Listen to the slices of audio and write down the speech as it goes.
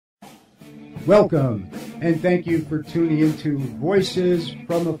Welcome, and thank you for tuning into Voices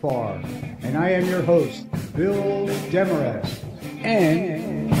from Afar. And I am your host, Bill Demarest.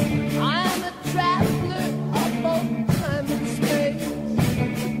 And I'm a traveler of both time and space.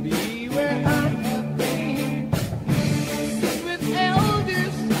 Be where I have been. Sit with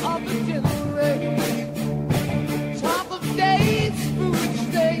elders of the generation. Top of days for which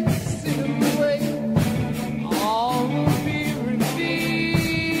they sit and wait. All will be revealed.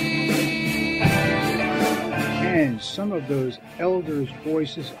 And some of those elders'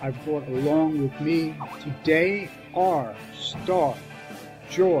 voices I've brought along with me today are Star,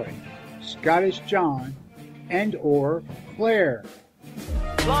 Joy, Scottish John, and or Claire.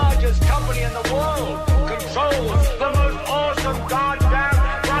 Largest company in the world controls the most awesome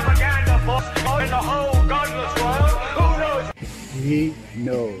goddamn propaganda force in the whole godless world. Who knows? We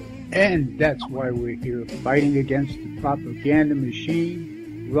know. And that's why we're here fighting against the propaganda machine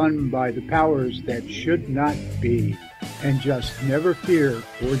run by the powers that should not be. And just never fear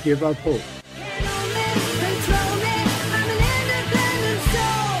or give up hope.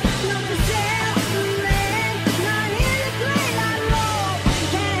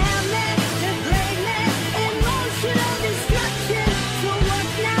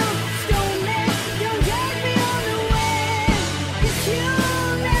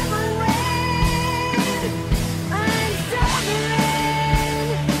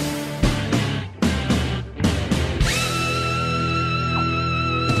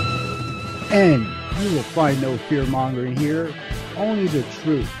 And you will find no fear-mongering here, only the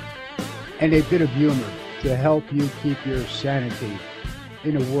truth, and a bit of humor to help you keep your sanity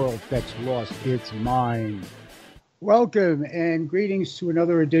in a world that's lost its mind. Welcome and greetings to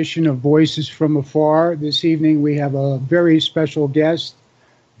another edition of Voices from Afar. This evening we have a very special guest,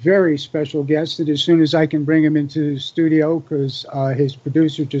 that as soon as I can bring him into the studio, because his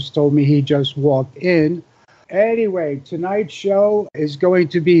producer just told me he just walked in. Anyway, tonight's show is going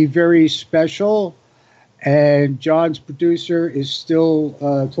to be very special, and John's producer is still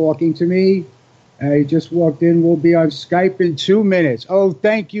talking to me. He just walked in. We'll be on Skype in 2 minutes. Oh,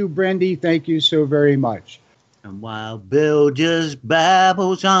 thank you, Brendy. Thank you so very much. And while Bill just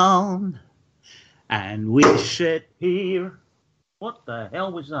babbles on, and we sit here. What the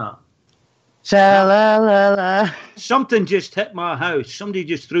hell was that? Sha-la-la-la. Something just hit my house. Somebody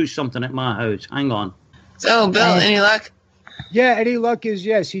just threw something at my house. Hang on. So, Bill, any luck? Yeah, any luck is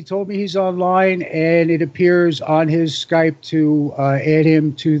yes. He told me he's online, and it appears on his Skype to add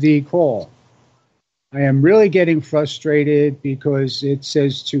him to the call. I am really getting frustrated because it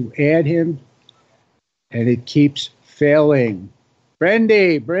says to add him, and it keeps failing.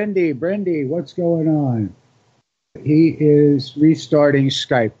 Brendy, what's going on? He is restarting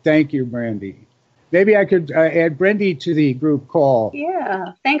Skype. Thank you, Brandy. Maybe I could add Brendy to the group call.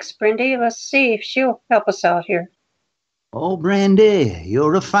 Yeah, thanks, Brendy. Let's see if she'll help us out here. Oh, Brandy,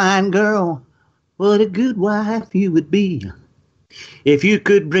 you're a fine girl. What a good wife you would be if you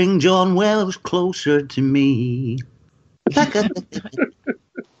could bring John Wells closer to me.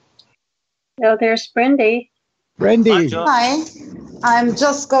 Oh, there's Brendy. Brendy. Hi. I'm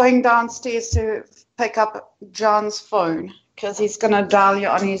just going downstairs to pick up John's phone because he's going to dial you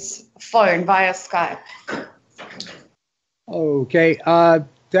on his phone via Skype. Okay,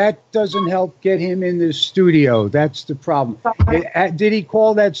 that doesn't help get him in the studio. That's the problem. Did he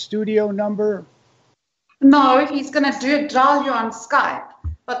call that studio number? No, he's going to dial you on Skype,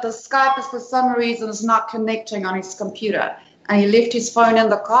 but the Skype is for some reason is not connecting on his computer. And he left his phone in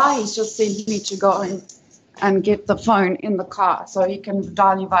the car. He's just sent me to go in and get the phone in the car so he can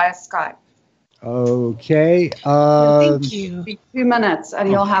dial you via Skype. Okay. Thank you. 2 minutes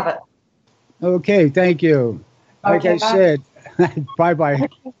and you'll have it. Okay, thank you. Like Okay, I said, bye-bye.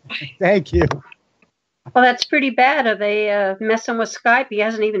 Thank you. Well, that's pretty bad. Are they messing with Skype? He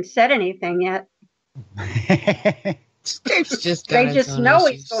hasn't even said anything yet. Skype's just They just know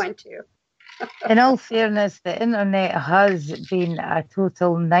he's going to. In all fairness, the internet has been a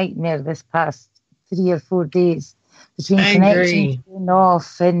total nightmare this past 3 or 4 days. Between connections going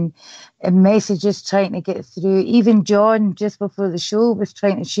off and messages trying to get through. Even John, just before the show, was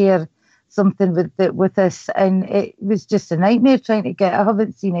trying to share something with us, and it was just a nightmare trying to get. I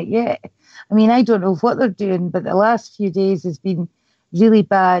haven't seen it yet. I mean, I don't know what they're doing, but the last few days has been really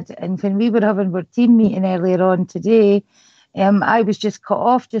bad. And when we were having our team meeting earlier on today, I was just cut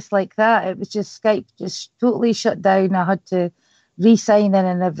off just like that. It was just Skype just totally shut down. I had to re-sign in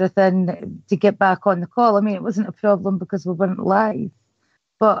and everything to get back on the call. I mean, it wasn't a problem because we weren't live.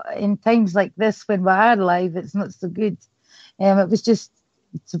 But in times like this, when we are live, it's not so good. It was just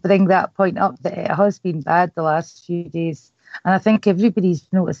to bring that point up that it has been bad the last few days. And I think everybody's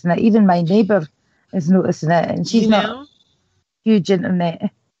noticing it. Even my neighbour is noticing it, and she's not huge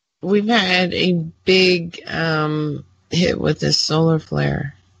internet. We've had a big hit with this solar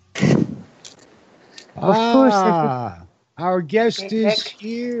flare. Of course. Our guest is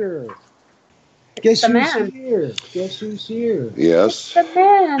here. Guess who's here? Guess who's here? Yes. The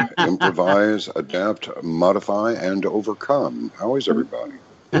man. Improvise, adapt, modify, and overcome. How is everybody?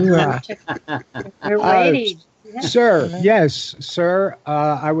 We're waiting. Sir, yes, sir.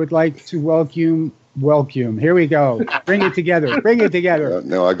 I would like to welcome. Here we go. Bring it together. Bring it together.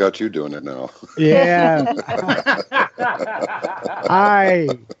 No, I got you doing it now. Yeah.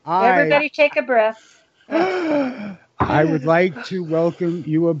 Everybody take a breath. I would like to welcome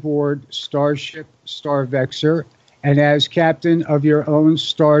you aboard Starship Starvexer, and as captain of your own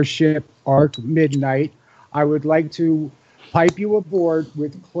starship, Arc Midnight, I would like to pipe you aboard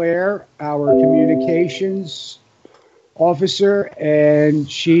with Claire, our communications officer, and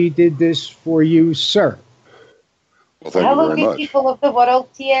she did this for you, sir. Well, thank Hello, you very good much. people of the world,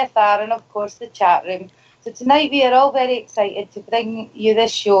 TFR, and of course the chat room. So tonight we are all very excited to bring you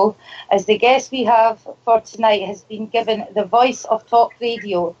this show, as the guest we have for tonight has been given the voice of talk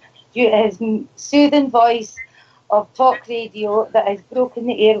radio due to his soothing voice of talk radio that has broken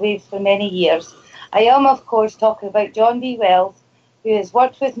the airwaves for many years. I am, of course, talking about John B. Wells, who has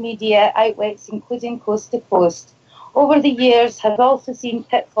worked with media outlets including Coast to Coast. Over the years, has also seen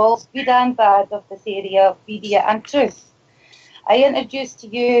pitfalls, good and bad, of this area of media and truth. I introduce to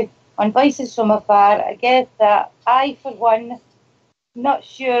you on Voices from Afar a guest that I, for one, not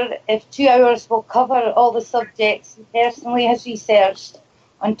sure if 2 hours will cover all the subjects he personally has researched,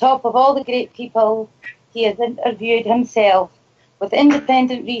 on top of all the great people he has interviewed himself, with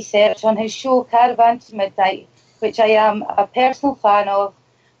independent research on his show Caravan to Midnight, which I am a personal fan of.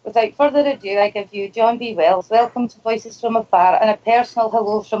 Without further ado, I give you John B. Wells. Welcome to Voices from Afar, and a personal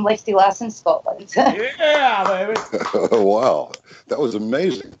hello from Listy Lass in Scotland. Yeah, baby. Wow, that was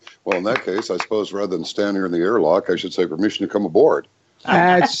amazing. Well, in that case, I suppose rather than stand here in the airlock, I should say permission to come aboard.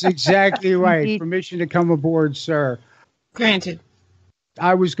 That's exactly right. Permission to come aboard, sir. Granted.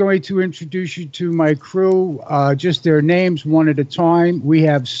 I was going to introduce you to my crew, just their names one at a time. We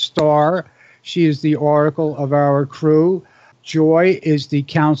have Star. She is the oracle of our crew. Joy is the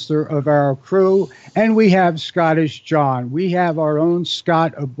counselor of our crew. And we have Scottish John. We have our own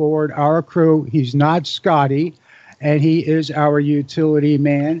Scott aboard our crew. He's not Scotty, and he is our utility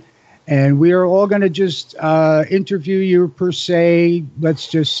man. And we are all going to just interview you per se, let's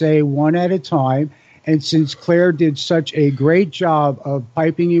just say one at a time. And since Claire did such a great job of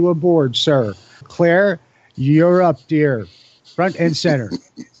piping you aboard, sir, Claire, you're up, dear. Front and center.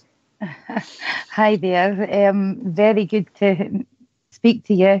 Hi there. Very good to speak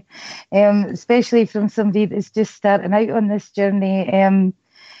to you, especially from somebody that's just starting out on this journey in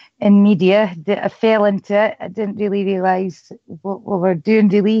media. I fell into it. I didn't really realise what we were doing,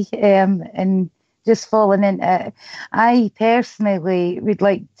 really, and just falling into it. I personally would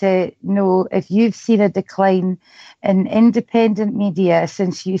like to know if you've seen a decline in independent media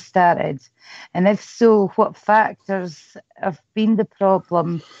since you started. And if so, what factors have been the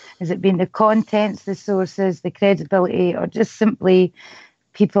problem? Has it been the contents, the sources, the credibility, or just simply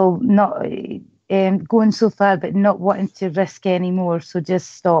people not going so far but not wanting to risk anymore, so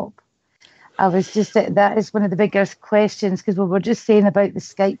just stop? I was just, that is one of the biggest questions, because we were just saying about the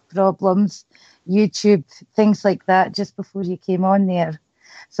Skype problems, YouTube, things like that, just before you came on there.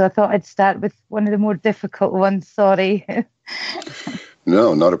 So I thought I'd start with one of the more difficult ones. Sorry.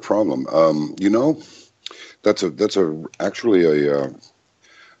 No, not a problem. That's actually a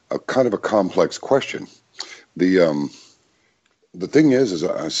kind of a complex question. The thing is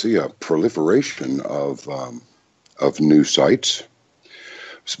I see a proliferation of new sites,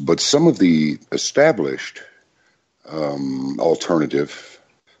 but some of the established alternative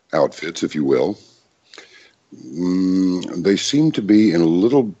outfits, if you will, they seem to be in a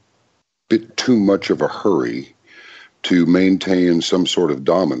little bit too much of a hurry to maintain some sort of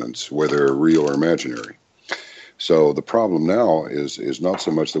dominance, whether real or imaginary. So the problem now is not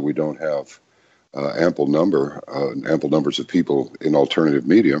so much that we don't have ample numbers of people in alternative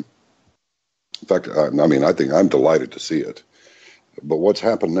media. In fact, I think I'm delighted to see it. But what's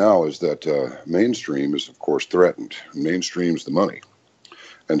happened now is that mainstream is, of course, threatened. Mainstream's the money.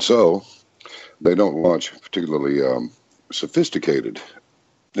 And so they don't launch particularly sophisticated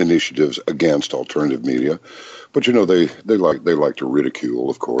initiatives against alternative media, but they like to ridicule,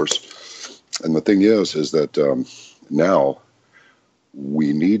 of course. And the thing is that now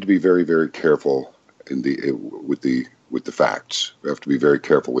we need to be very, very careful with the facts. We have to be very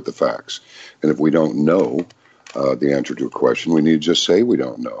careful with the facts. And if we don't know the answer to a question. We need to just say we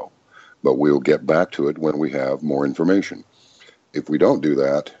don't know, but we'll get back to it when we have more information. If we don't do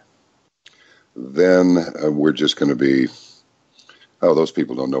that, then we're just going to be, oh, those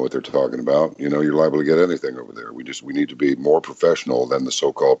people don't know what they're talking about. You know, you're liable to get anything over there. We need to be more professional than the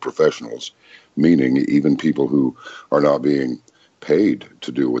so-called professionals, meaning even people who are not being paid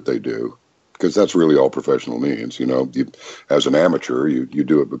to do what they do, because that's really all professional means. You know, as an amateur, you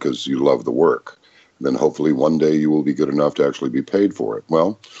do it because you love the work. Then hopefully one day you will be good enough to actually be paid for it.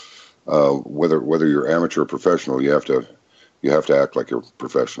 Well, whether you're amateur or professional, you have to act like you're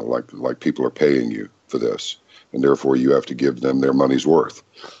professional, like people are paying you for this, and therefore you have to give them their money's worth.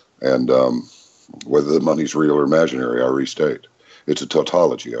 And whether the money's real or imaginary, I restate, it's a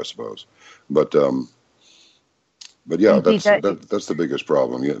tautology, I suppose. But yeah, that's the biggest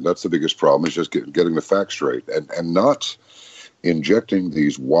problem. Yeah, that's the biggest problem, is just getting the facts straight and not injecting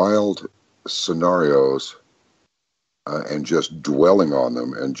these wild scenarios and just dwelling on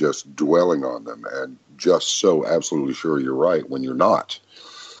them and just so absolutely sure you're right when you're not.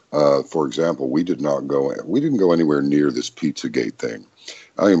 For example, we didn't go anywhere near this Pizzagate thing.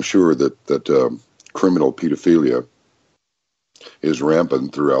 I am sure that criminal pedophilia is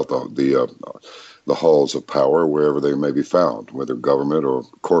rampant throughout the halls of power, wherever they may be found, whether government or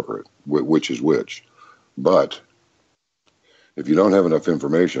corporate, which is which. But if you don't have enough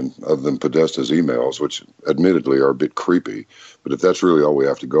information other than Podesta's emails, which admittedly are a bit creepy, but if that's really all we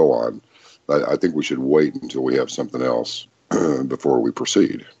have to go on, I think we should wait until we have something else before we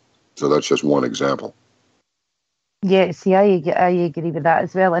proceed. So that's just one example. Yeah, see, I agree with that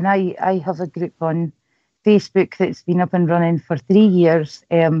as well. And I have a group on Facebook that's been up and running for 3 years,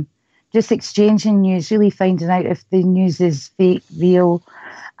 just exchanging news, really finding out if the news is fake, real.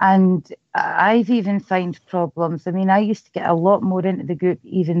 And I've even found problems. I mean, I used to get a lot more into the group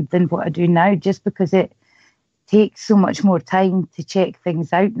even than what I do now, just because it takes so much more time to check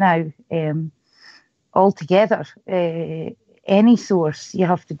things out now altogether. Any source you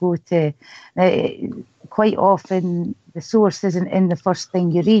have to go to, quite often the source isn't in the first thing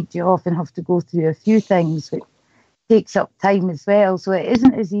you read. You often have to go through a few things, which takes up time as well. So it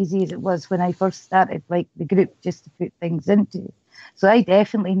isn't as easy as it was when I first started, like the group, just to put things into. So I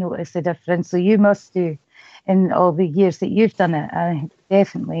definitely notice a difference. So you must do in all the years that you've done it.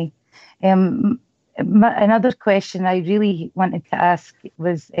 Definitely. Another question I really wanted to ask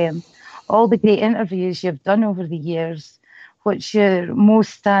was, all the great interviews you've done over the years, what's your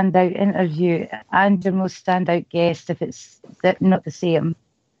most standout interview and your most standout guest, if it's not the same?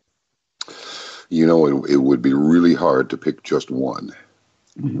 You know, it would be really hard to pick just one.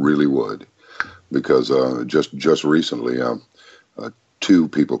 Mm-hmm. Really would. Because just recently, two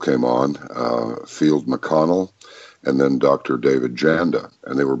people came on, Field McConnell and then Dr. David Janda,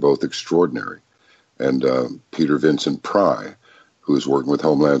 and they were both extraordinary. And Peter Vincent Pry, who is working with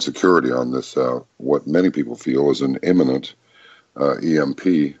Homeland Security on this, what many people feel is an imminent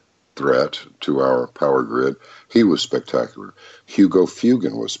EMP threat to our power grid. He was spectacular. Hugo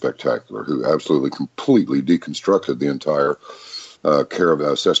Fugan was spectacular, who absolutely completely deconstructed the entire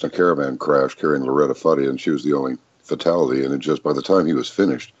Cessna Caravan crash carrying Loretta Fuddy, and she was the only fatality. And it just, by the time he was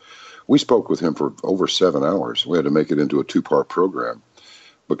finished, we spoke with him for over 7 hours. We had to make it into a 2-part program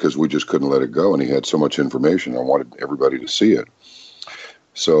because we just couldn't let it go. And he had so much information. I wanted everybody to see it.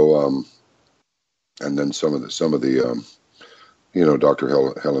 So, and then some of the Dr.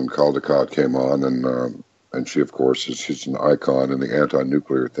 Helen Caldecott came on, and she, of course, she's an icon in the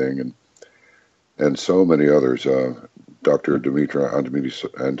anti-nuclear thing, and so many others. Dr. Dimitra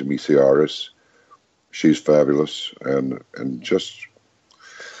Antimisiaris, she's fabulous, and just,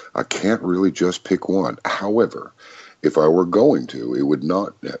 I can't really just pick one. However, if I were going to, it would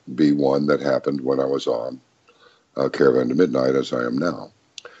not be one that happened when I was on Caravan to Midnight, as I am now.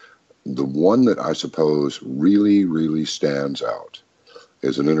 The one that I suppose really, really stands out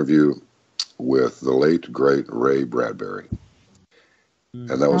is an interview with the late, great Ray Bradbury. And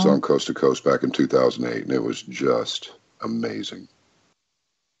that was on Coast to Coast back in 2008, and it was just amazing.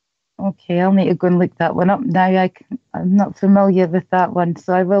 Okay, I'll need to go and look that one up now. I'm not familiar with that one,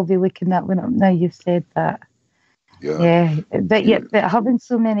 so I will be looking that one up now you've said that. Yeah. But having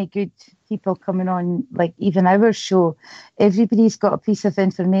so many good people coming on, like even our show, everybody's got a piece of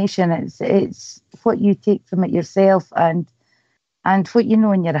information. It's what you take from it yourself and what you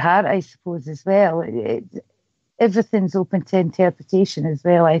know in your heart, I suppose, as well. Everything's open to interpretation as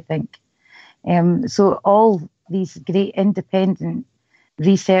well, I think. So all these great independent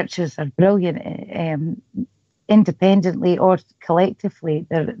researchers are brilliant, independently or collectively.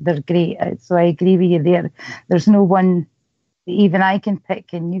 They're great. So I agree with you there. There's no one that even I can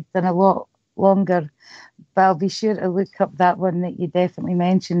pick, and you've done a lot longer but I'll be sure to look up that one that you definitely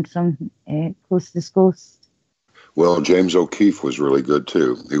mentioned from Coast to Coast. Well, James O'Keefe was really good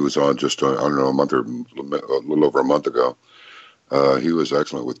too. He was on just, I don't know, a little over a month ago. He was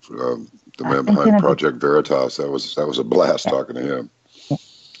excellent with the man behind Project Veritas. That was a blast talking to him.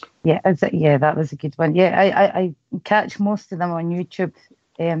 Yeah, that was a good one. Yeah, I catch most of them on YouTube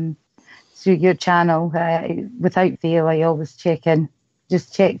through your channel. Without fail, I always check in,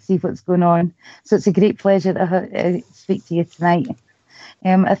 just check, see what's going on. So it's a great pleasure to speak to you tonight.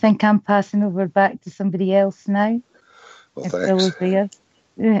 I think I'm passing over back to somebody else now. Well, thanks. There.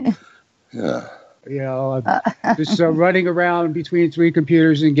 Yeah. You know, just running around between three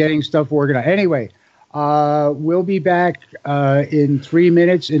computers and getting stuff organized. Anyway, we'll be back in 3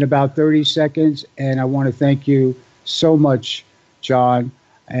 minutes, in about 30 seconds. And I want to thank you so much, John.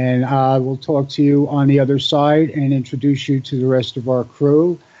 And we'll talk to you on the other side and introduce you to the rest of our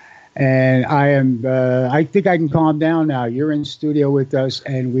crew. And I think I can calm down now. You're in studio with us,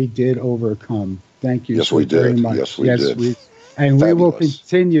 and we did overcome. Thank you we did. very much. Yes, we did. And Fabulous. we will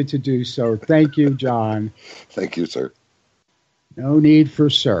continue to do so. Thank you, John. Thank you, sir. No need for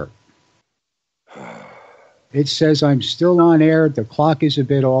sir. It says I'm still on air. The clock is a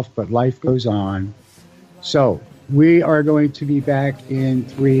bit off, but life goes on. So we are going to be back in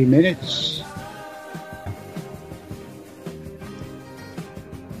 3 minutes.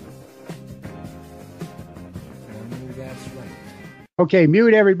 Okay,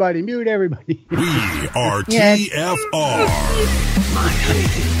 mute everybody. We are TFR. My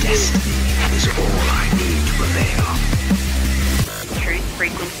hunted destiny is all I need to prevail. Truth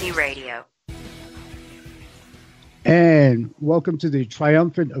Frequency Radio. And welcome to the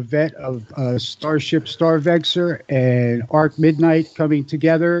triumphant event of Starship, Starvexer, and Arc Midnight coming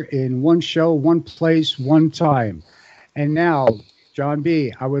together in one show, one place, one time. And now, John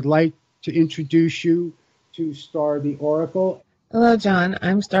B., I would like to introduce you to Star the Oracle. Hello, John.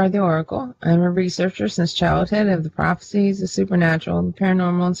 I'm Star the Oracle. I'm a researcher since childhood of the prophecies, the supernatural, the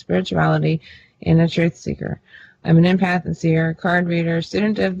paranormal, and spirituality, and a truth seeker. I'm an empath and seer, card reader,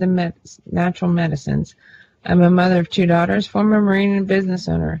 student of the natural medicines. I'm a mother of 2 daughters, former Marine and business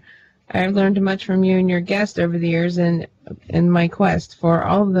owner. I've learned much from you and your guest over the years in my quest for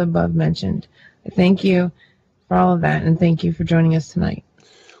all of the above mentioned. I thank you for all of that, and thank you for joining us tonight.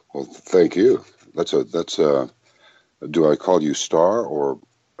 Well, thank you. Do I call you Star or?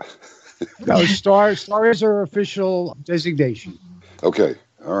 No, Star is our official designation. Okay.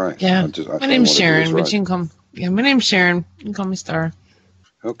 All right. Yeah. My name's Sharon, but you can call me. My name's Sharon. You can call me Star.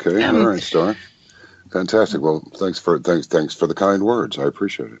 Okay. All right, Star. Fantastic. Well, thanks for the kind words. I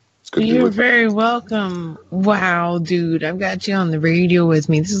appreciate it. It's good. You're very welcome. Wow, dude, I've got you on the radio with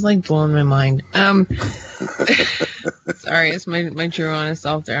me. This is like blowing my mind. Sorry, it's my true honest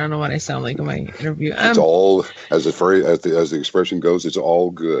self there. I don't know what I sound like in my interview. It's all, as the expression goes, it's all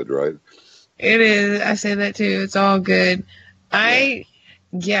good, right? It is. I say that too. It's all good.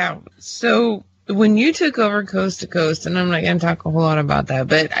 So when you took over Coast to Coast, and I'm not going to talk a whole lot about that,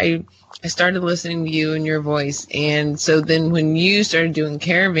 but I started listening to you and your voice. And so then when you started doing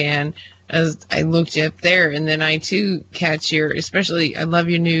Caravan, as I looked you up there, and then I too catch especially I love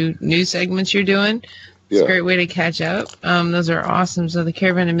your new segments you're doing. It's a great way to catch up. Those are awesome. So the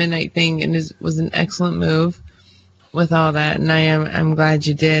Caravan of Midnight thing was an excellent move with all that. And I'm glad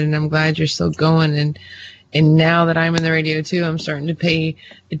you did. And I'm glad you're still going. And now that I'm in the radio too, I'm starting to pay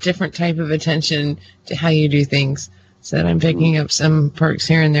a different type of attention to how you do things. So that I'm picking up some perks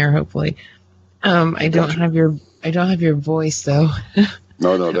here and there, hopefully. I don't have your voice though.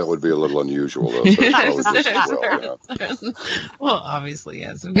 No, that would be a little unusual though. So well, obviously,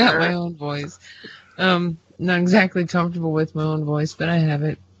 yes. I've got my own voice. Not exactly comfortable with my own voice, but I have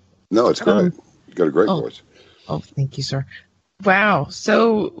it. No, it's great. You got a great voice. Oh, thank you, sir. Wow.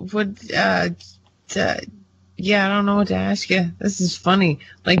 So I don't know what to ask you. This is funny.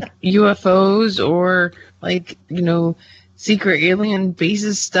 Like UFOs or secret alien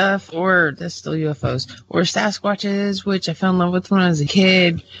bases stuff, or that's still UFOs, or Sasquatches, which I fell in love with when I was a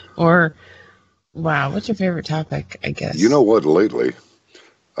kid, or wow, what's your favorite topic, I guess? You know what, lately,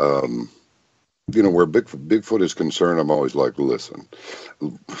 where Bigfoot is concerned, I'm always like, listen,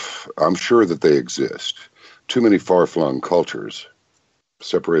 I'm sure that they exist. Too many far-flung cultures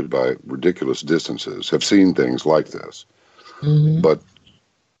separated by ridiculous distances have seen things like this. Mm-hmm. But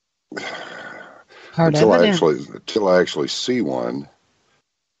until I actually see one,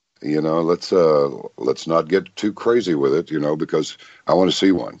 let's not get too crazy with it, because I want to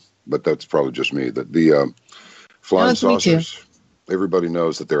see one. But that's probably just me. The flying saucers, everybody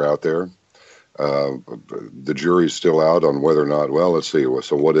knows that they're out there. The jury's still out on whether or not. Well, let's see.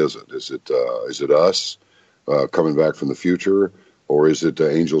 So what is it? Is it us? coming back from the future, or is it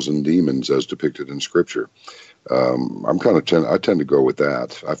angels and demons as depicted in Scripture? I tend to go with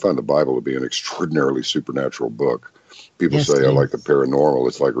that. I find the Bible to be an extraordinarily supernatural book. People say I like the paranormal.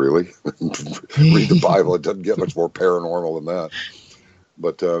 It's like, really? Read the Bible. It doesn't get much more paranormal than that.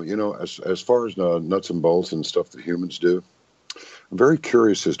 But, as far as nuts and bolts and stuff that humans do, I'm very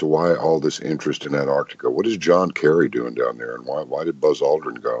curious as to why all this interest in Antarctica. What is John Kerry doing down there, and why did Buzz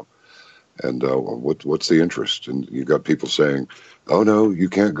Aldrin go? And what's the interest? And you got people saying, "Oh no, you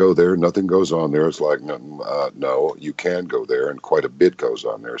can't go there. Nothing goes on there." It's like, no, you can go there, and quite a bit goes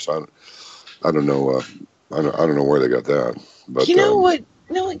on there. So I don't know. I don't know where they got that. But you know what?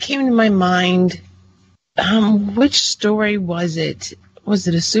 Came to my mind. Which story was it? Was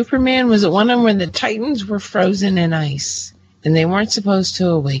it a Superman? Was it one of them where the Titans were frozen in ice and they weren't supposed to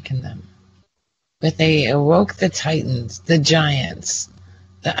awaken them, but they awoke the Titans, the giants,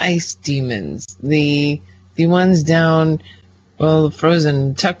 the ice demons, the ones down,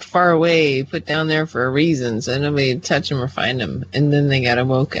 frozen, tucked far away, put down there for a reason so nobody would touch them or find them, and then they got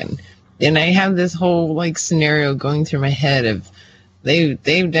awoken. And I have this whole scenario going through my head of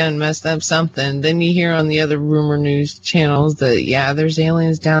they've done messed up something. Then you hear on the other rumor news channels that there's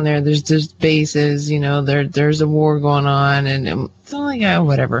aliens down there, there's bases, there's a war going on, and it's all like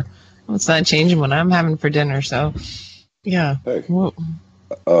whatever. It's not changing what I'm having for dinner, so yeah. Hey. Well,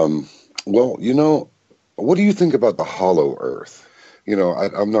 what do you think about the hollow Earth?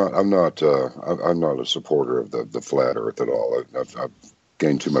 I'm not a supporter of the flat Earth at all. I've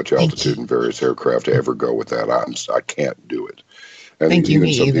gained too much altitude in various aircraft to ever go with that. I can't do it. And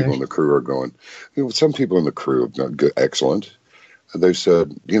even some people in the crew are going. Some people in the crew have done good, excellent. They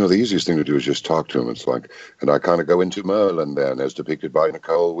said, the easiest thing to do is just talk to them. It's like, and I kind of go into Merlin then, as depicted by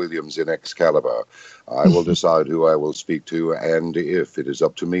Nicole Williams in Excalibur. I will decide who I will speak to, and if it is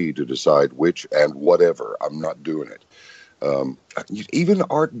up to me to decide which and whatever, I'm not doing it. Even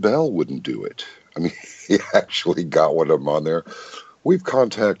Art Bell wouldn't do it. I mean, he actually got one of them on there. We've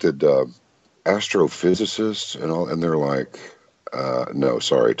contacted astrophysicists and all, and they're like, no,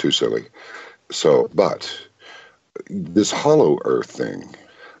 sorry, too silly. So, but this hollow Earth thing,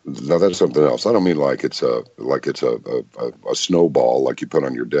 now that's something else. I don't mean like it's a snowball like you put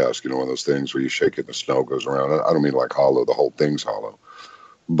on your desk, one of those things where you shake it and the snow goes around. I don't mean like hollow, the whole thing's hollow.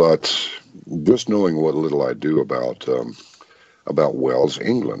 But just knowing what little I do about Wells,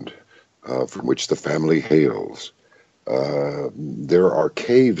 England, from which the family hails, there are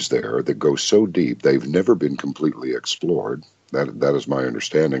caves there that go so deep they've never been completely explored. That is my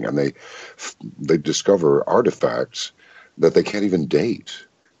understanding, and they discover artifacts that they can't even date.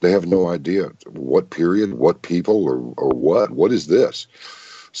 They have no idea what period, what people, or what is this.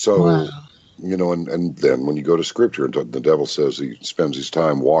 So, wow. And then when you go to Scripture, and the devil says he spends his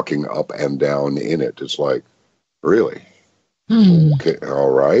time walking up and down in it, it's like, really? Okay,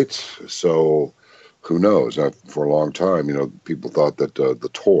 all right. So, who knows? For a long time, people thought that the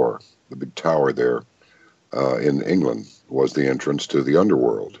Tor, the big tower there in England, was the entrance to the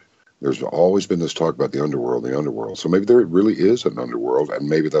underworld. There's always been this talk about the underworld. So maybe there really is an underworld, and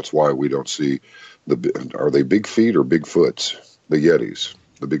maybe that's why we don't see are they big feet or big foots? The Yetis,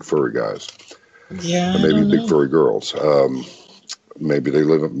 the big furry guys. Yeah. And maybe big furry girls. Maybe they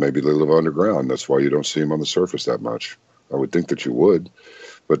live underground. That's why you don't see them on the surface that much. I would think that you would,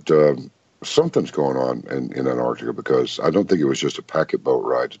 but something's going on in Antarctica, because I don't think it was just a packet boat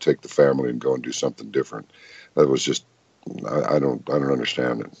ride to take the family and go and do something different. That was just, I don't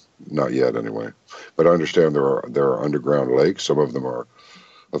understand it. Not yet, anyway. But I understand there are underground lakes. Some of them are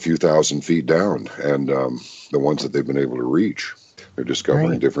a few thousand feet down, and the ones that they've been able to reach, they're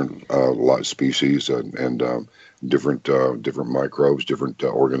discovering different species and different microbes, different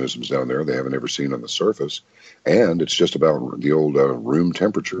organisms down there they haven't ever seen on the surface. And it's just about the old room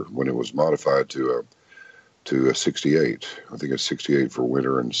temperature when it was modified to 68. I think it's 68 for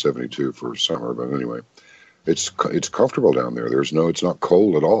winter and 72 for summer. But anyway, it's comfortable down there. It's not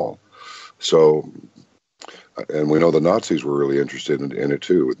cold at all. So, and we know the Nazis were really interested in it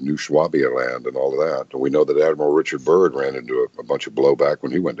too, with New Swabia land and all of that. And we know that Admiral Richard Byrd ran into a bunch of blowback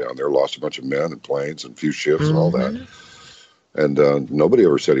when he went down there, lost a bunch of men and planes and a few ships and all that. And nobody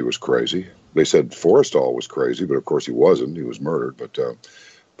ever said he was crazy. They said Forrestal was crazy, but of course he wasn't. He was murdered.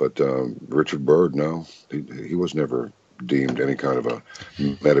 But Richard Byrd, no, he was never deemed any kind of a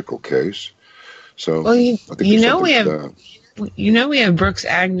medical case. So well, I think we have Brooks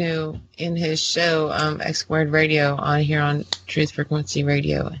Agnew in his show X Squared Radio on here on Truth Frequency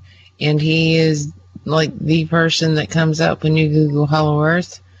Radio, and he is like the person that comes up when you Google Hollow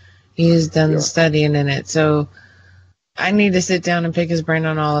Earth. He has done the studying in it, so I need to sit down and pick his brain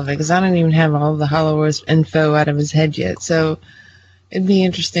on all of it because I don't even have all the Hollow Earth info out of his head yet. So it'd be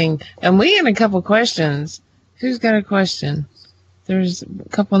interesting. And we had a couple questions. Who's got a question? There's a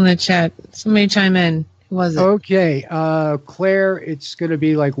couple in the chat. Somebody chime in. Who was it? Okay, Claire, it's going to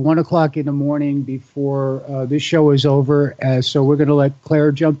be like 1 o'clock in the morning before this show is over. So we're going to let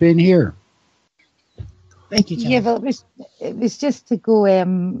Claire jump in here. Thank you, John. Yeah, well, it was just to go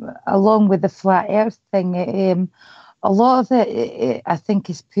along with the flat Earth thing. A lot of it, I think,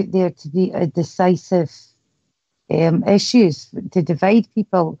 is put there to be a decisive issues to divide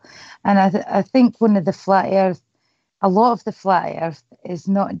people, and I think one of the flat Earth, a lot of the flat Earth is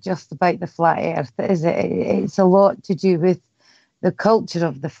not just about the flat Earth, is it? It's a lot to do with the culture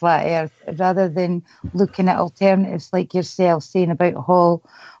of the flat Earth, rather than looking at alternatives like yourself saying about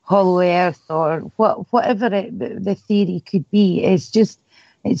hollow Earth or whatever the theory could be.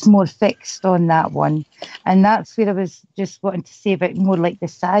 It's more fixed on that one, and that's where I was just wanting to say about more like the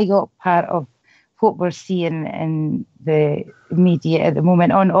psyop part of what we're seeing in the media at the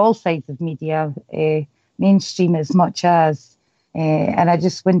moment, on all sides of media, mainstream as much as. And I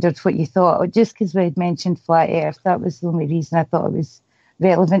just wondered what you thought. Just because we had mentioned flat Earth, that was the only reason I thought it was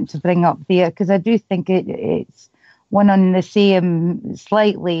relevant to bring up there, because I do think it's one on the same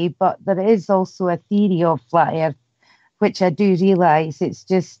slightly, but there is also a theory of flat Earth, which I do realise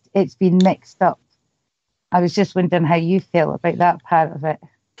it's been mixed up. I was just wondering how you feel about that part of it.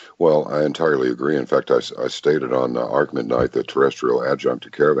 Well, I entirely agree. In fact, I stated on Arc Midnight, the terrestrial adjunct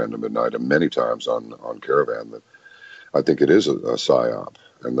to Caravan to Midnight, and many times on Caravan, that I think it is a psyop,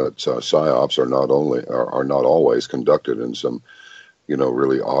 and that psyops are not always conducted in some,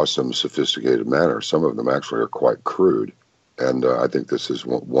 really awesome, sophisticated manner. Some of them actually are quite crude, and I think this is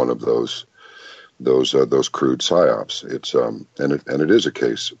one of those crude psyops. It's and it is a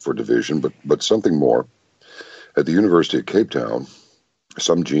case for division, but something more. At the University of Cape Town,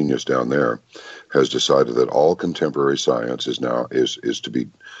 some genius down there has decided that all contemporary science is to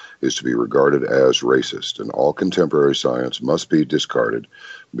be regarded as racist, and all contemporary science must be discarded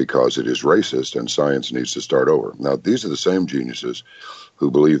because it is racist, and science needs to start over. Now, these are the same geniuses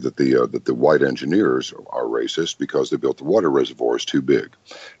who believe that the white engineers are racist because they built the water reservoirs too big,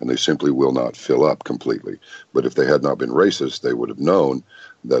 and they simply will not fill up completely. But if they had not been racist, they would have known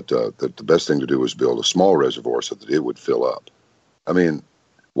that the best thing to do was build a small reservoir so that it would fill up. I mean,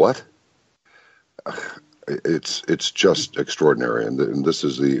 what? It's just extraordinary, and this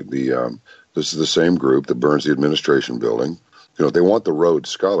is the same group that burns the administration building. They want the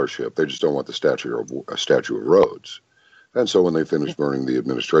Rhodes Scholarship, they just don't want the statue of Rhodes. And so when they finish burning the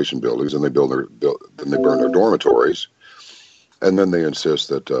administration buildings, and they burn their dormitories, and then they insist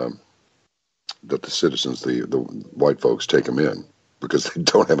that the citizens, the white folks, take them in because they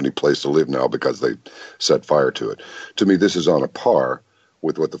don't have any place to live now because they set fire to it. To me, this is on a par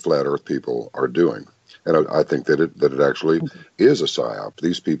with what the flat Earth people are doing, and I think that it actually is a psyop.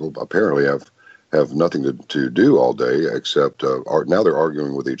 These people apparently have nothing to do all day except now they're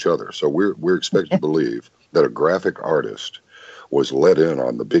arguing with each other. So we're expected to believe that a graphic artist was let in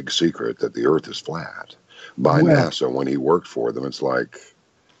on the big secret that the Earth is flat by NASA when he worked for them. It's like,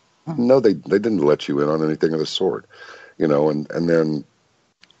 no, they didn't let you in on anything of the sort, and then,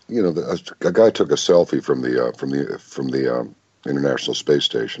 a guy took a selfie from the International Space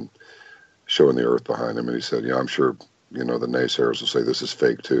Station, showing the Earth behind him, and he said, I'm sure, the naysayers will say this is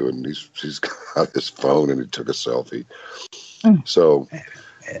fake too, and he's got his phone and he took a selfie. So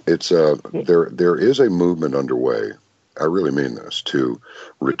it's there is a movement underway, I really mean this, to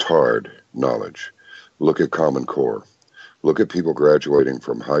retard knowledge. Look at Common Core. Look at people graduating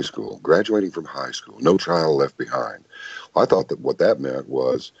from high school. No child left behind. I thought that what that meant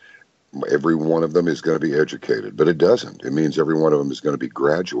was every one of them is going to be educated, but it doesn't. It means every one of them is going to be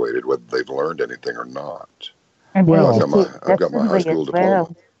graduated, whether they've learned anything or not. Well, I've got my high school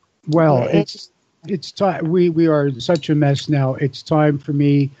diploma. Well, it's time. We are in such a mess now. It's time for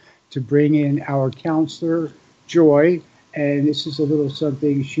me to bring in our counselor, Joy, and this is a little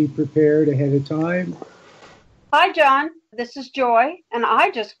something she prepared ahead of time. Hi, John. This is Joy, and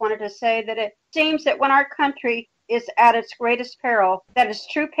I just wanted to say that it seems that when our country is at its greatest peril, that its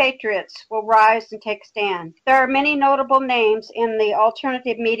true patriots will rise and take a stand. There are many notable names in the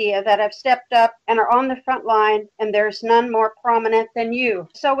alternative media that have stepped up and are on the front line, and there's none more prominent than you.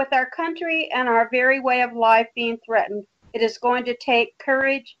 So with our country and our very way of life being threatened, it is going to take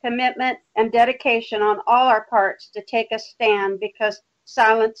courage, commitment, and dedication on all our parts to take a stand, because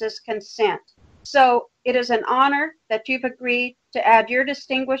silence is consent. So it is an honor that you've agreed to add your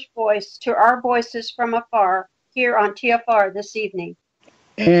distinguished voice to our voices from afar here on TFR this evening.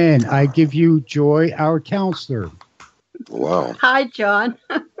 And I give you Joy, our counselor. Wow. Hi, John.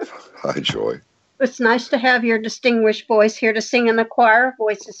 Hi, Joy. It's nice to have your distinguished voice here to sing in the choir,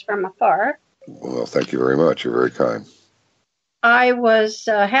 Voices from Afar. Well, thank you very much. You're very kind. I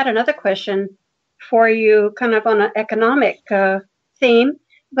had another question for you, kind of on an economic theme,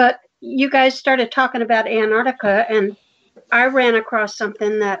 but you guys started talking about Antarctica, and I ran across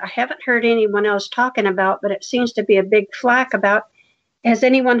something that I haven't heard anyone else talking about, but it seems to be a big flack about. Has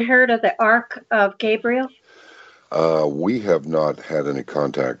anyone heard of the Ark of Gabriel? We have not had any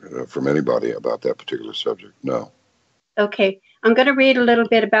contact from anybody about that particular subject. No. Okay, I'm going to read a little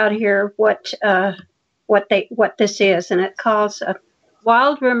bit about here what this is, and it calls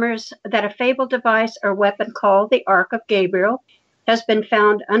wild rumors that a fabled device or weapon called the Ark of Gabriel has been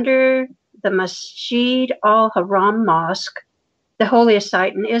found under the Masjid al-Haram Mosque, the holiest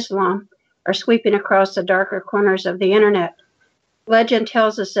site in Islam, are sweeping across the darker corners of the internet. Legend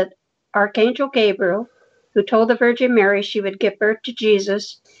tells us that Archangel Gabriel, who told the Virgin Mary she would give birth to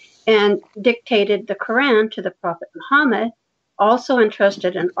Jesus and dictated the Quran to the Prophet Muhammad, also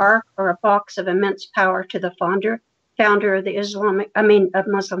entrusted an ark or a box of immense power to the founder of the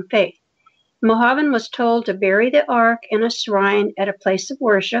Muslim faith. Muhammad was told to bury the ark in a shrine at a place of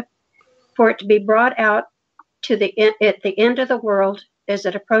worship, for it to be brought out at the end of the world as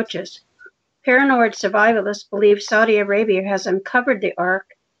it approaches. Paranoid survivalists believe Saudi Arabia has uncovered the ark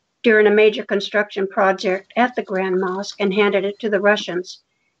during a major construction project at the Grand Mosque and handed it to the Russians.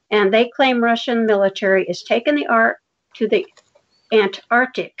 And they claim Russian military is taking the ark to the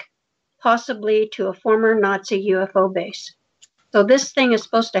Antarctic, possibly to a former Nazi UFO base. So this thing is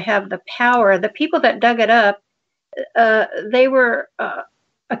supposed to have the power. The people that dug it up, they were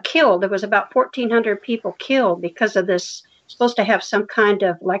killed. There was about 1,400 people killed because of this. It's supposed to have some kind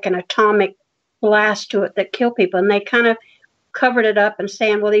of like an atomic blast to it that killed people. And they kind of covered it up and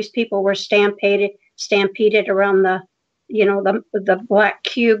saying, well, these people were stampeded around the black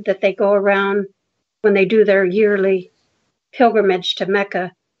cube that they go around when they do their yearly pilgrimage to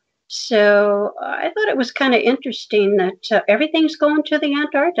Mecca. So I thought it was kind of interesting that everything's going to the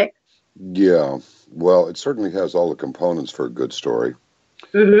Antarctic. Yeah. Well, it certainly has all the components for a good story.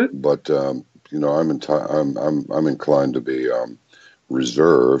 Mm-hmm. But I'm inclined to be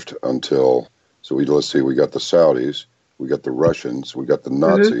reserved until. So let's see. We got the Saudis, we got the Russians, we got the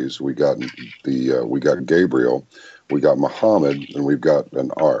Nazis, we got Gabriel, we got Muhammad, and we've got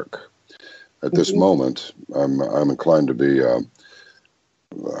an ark. At this moment, I'm inclined to be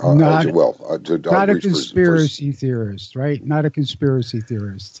not a conspiracy theorist, right? Not a conspiracy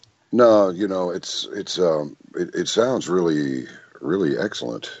theorist. No, it sounds really, really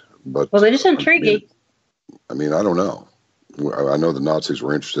excellent, but well, it is intriguing. I mean, I don't know. I know the Nazis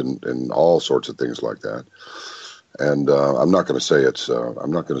were interested in all sorts of things like that, and I'm not going to say it's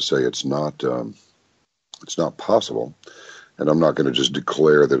not possible, and I'm not going to just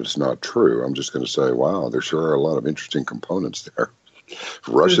declare that it's not true. I'm just going to say, wow, there sure are a lot of interesting components there.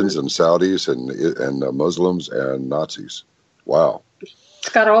 Russians and Saudis and Muslims and Nazis. Wow. It's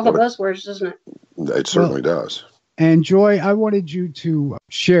got all the buzzwords, doesn't it? It certainly does. And Joy, I wanted you to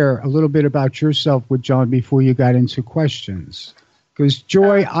share a little bit about yourself with John before you got into questions. Because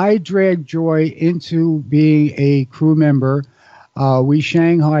Joy, I dragged Joy into being a crew member. We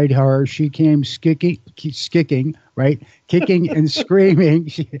shanghaied her. She came skicking, right? Kicking and screaming.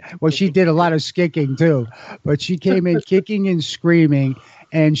 She did a lot of skicking too. But she came in kicking and screaming.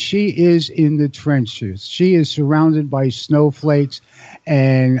 And she is in the trenches. She is surrounded by snowflakes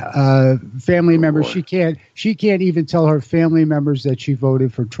and family members. She can't even tell her family members that she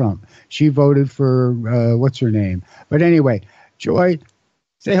voted for Trump. She voted for what's her name? But anyway, Joy,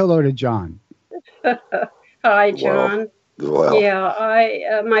 say hello to John. Hi, John. Well.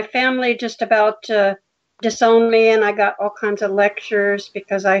 Yeah, my family just about disowned me, and I got all kinds of lectures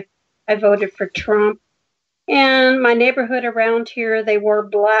because I voted for Trump. And my neighborhood around here, they wore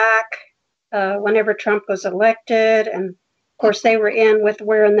black whenever Trump was elected. And, of course, they were in with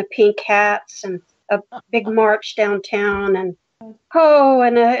wearing the pink hats and a big march downtown. And,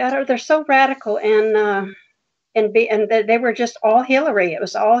 they're so radical. And they were just all Hillary. It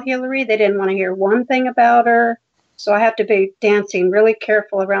was all Hillary. They didn't want to hear one thing about her. So I have to be dancing really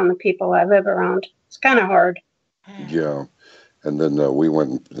careful around the people I live around. It's kind of hard. Yeah. And then we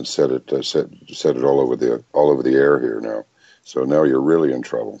went and said it all over the air here now. So now you're really in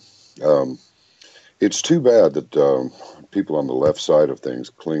trouble. It's too bad that people on the left side of things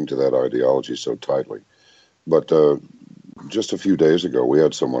cling to that ideology so tightly. But just a few days ago, we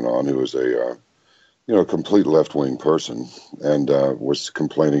had someone on who was a complete left-wing person and was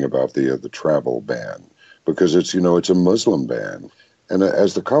complaining about the travel ban because it's a Muslim ban. And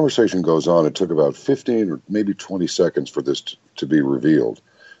as the conversation goes on, it took about 15 or maybe 20 seconds for this to be revealed.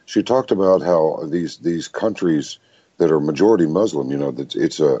 She talked about how these countries that are majority Muslim, that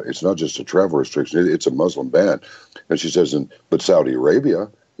it's not just a travel restriction, it's a Muslim ban. And she says, but Saudi Arabia,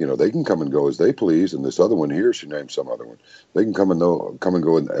 they can come and go as they please, and this other one here, she named some other one, they can come and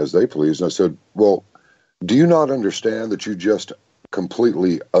go as they please. And I said, well, do you not understand that you just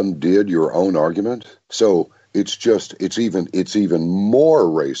completely undid your own argument? So it's even more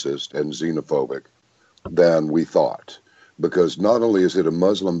racist and xenophobic than we thought, because not only is it a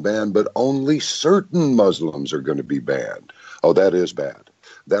Muslim ban, but only certain Muslims are going to be banned. Oh, that is bad.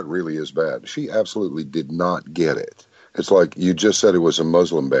 That really is bad. She absolutely did not get it. It's like you just said it was a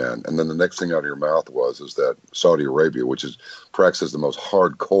Muslim ban, and then the next thing out of your mouth is that Saudi Arabia, which practices the most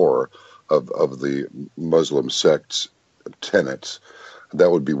hardcore of the Muslim sect's tenets,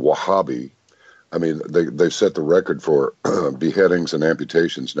 that would be Wahhabi. I mean, they've set the record for beheadings and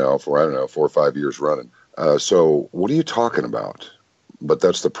amputations now for, 4 or 5 years running. So what are you talking about? But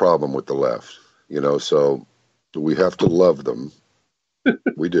that's the problem with the left, so we have to love them.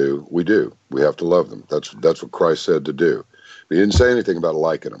 We do. We have to love them. That's what Christ said to do. He didn't say anything about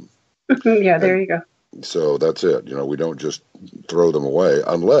liking them. Yeah, there you go. So that's it. We don't just throw them away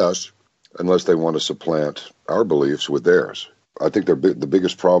unless they want to supplant our beliefs with theirs. I think the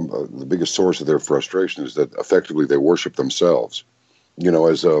biggest problem, the biggest source of their frustration is that effectively they worship themselves.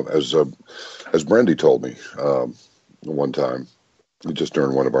 As Brandy told me one time, just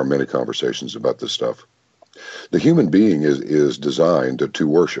during one of our many conversations about this stuff, the human being is designed to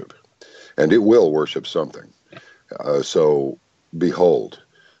worship, and it will worship something. So behold,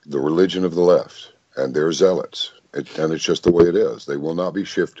 the religion of the left, and their zealots, and it's just the way it is. They will not be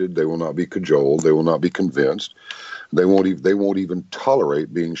shifted. They will not be cajoled. They will not be convinced. They won't even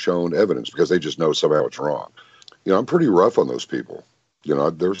tolerate being shown evidence because they just know somehow it's wrong. I'm pretty rough on those people.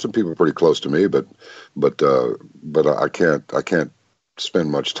 There are some people pretty close to me, but I can't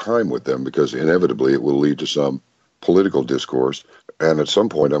spend much time with them because inevitably it will lead to some political discourse. And at some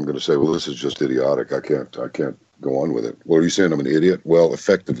point I'm going to say, well, this is just idiotic. I can't go on with it. Well, are you saying I'm an idiot? Well,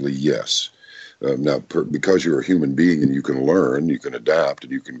 effectively, yes. Now, because you're a human being and you can learn, you can adapt,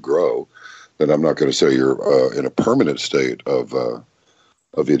 and you can grow, then I'm not going to say you're in a permanent state of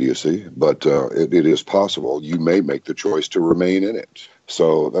idiocy, but it is possible. You may make the choice to remain in it.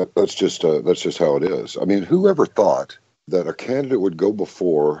 So that's just how it is. I mean, whoever thought that a candidate would go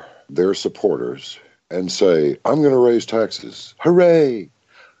before their supporters and say, I'm going to raise taxes. Hooray!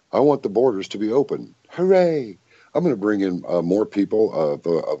 I want the borders to be open. Hooray! I'm going to bring in more people of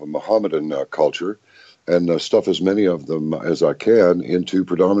a Mohammedan culture and stuff as many of them as I can into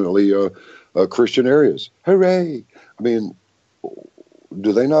predominantly Christian areas. Hooray! I mean,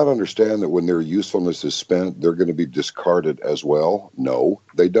 do they not understand that when their usefulness is spent, they're going to be discarded as well? No,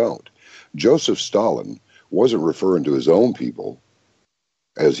 they don't. Joseph Stalin wasn't referring to his own people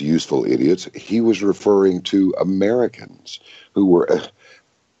as useful idiots. He was referring to Americans who were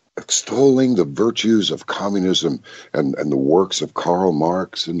extolling the virtues of communism and the works of Karl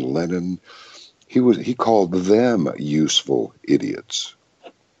Marx and Lenin. He called them useful idiots.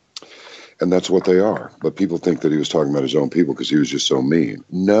 And that's what they are. But people think that he was talking about his own people because he was just so mean.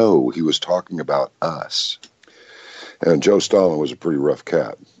 No, he was talking about us. And Joe Stalin was a pretty rough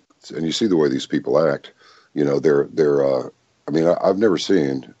cat. And you see the way these people act. I've never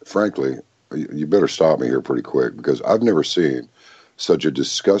seen, frankly, you better stop me here pretty quick, because I've never seen such a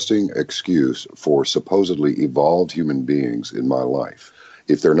disgusting excuse for supposedly evolved human beings in my life.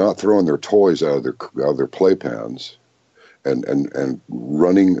 If they're not throwing their toys out of their playpens and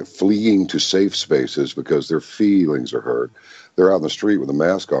running, fleeing to safe spaces because their feelings are hurt, they're out in the street with a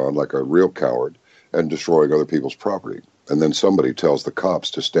mask on like a real coward and destroying other people's property. And then somebody tells the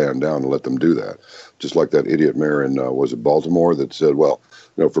cops to stand down and let them do that. Just like that idiot mayor in, was it Baltimore, that said, well,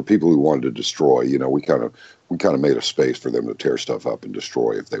 for people who wanted to destroy, we kind of made a space for them to tear stuff up and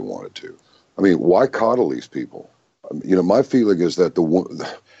destroy if they wanted to. I mean, why coddle these people? My feeling is that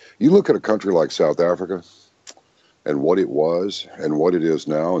you look at a country like South Africa and what it was and what it is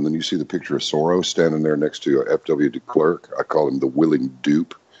now, and then you see the picture of Soros standing there next to F.W. de Klerk. I call him the willing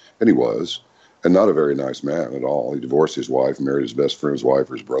dupe, and he was. And not a very nice man at all. He divorced his wife, married his best friend's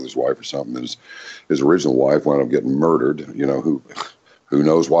wife or his brother's wife or something. And his original wife wound up getting murdered. Who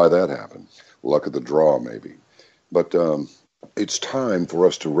knows why that happened? Luck of the draw, maybe. But it's time for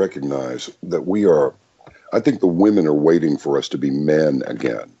us to recognize that I think the women are waiting for us to be men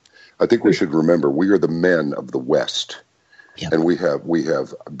again. I think we should remember we are the men of the West. Yep. And we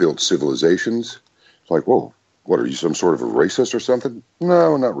have built civilizations. It's like, whoa, what, are you some sort of a racist or something?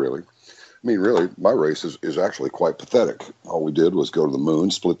 No, not really. I mean, really, my race is actually quite pathetic. All we did was go to the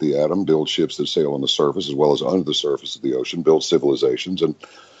moon, split the atom, build ships that sail on the surface as well as under the surface of the ocean, build civilizations, and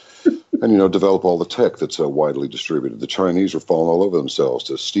develop all the tech that's widely distributed. The Chinese are falling all over themselves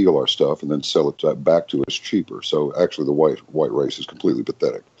to steal our stuff and then sell it back to us cheaper. So actually, the white race is completely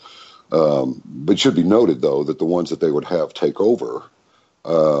pathetic. But it should be noted, though, that the ones that they would have take over,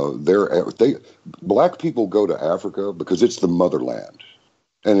 black people go to Africa because it's the motherland.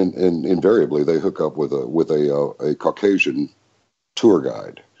 And invariably, they hook up with a Caucasian tour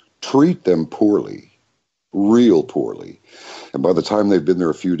guide. Treat them poorly, real poorly. And by the time they've been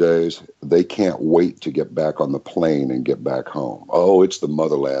there a few days, they can't wait to get back on the plane and get back home. Oh, it's the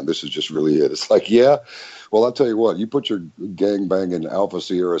motherland. This is just really it. It's like, yeah, well, I'll tell you what. You put your gangbanging Alpha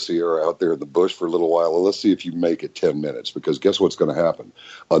Sierra out there in the bush for a little while, and let's see if you make it 10 minutes. Because guess what's going to happen?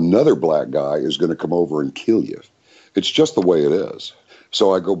 Another black guy is going to come over and kill you. It's just the way it is.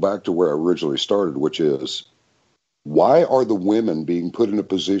 So I go back to where I originally started, which is, why are the women being put in a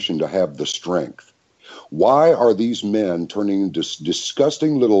position to have the strength? Why are these men turning into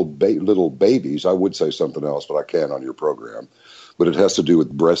disgusting little babies? I would say something else, but I can't on your program. But it has to do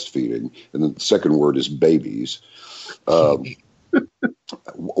with breastfeeding. And the second word is babies.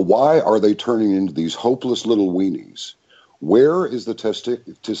 Why are they turning into these hopeless little weenies? Where is the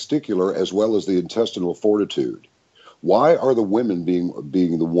testicular as well as the intestinal fortitude? Why are the women being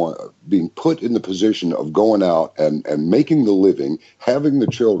put in the position of going out and making the living, having the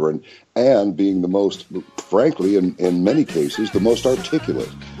children, and being the most, frankly, in many cases, the most articulate?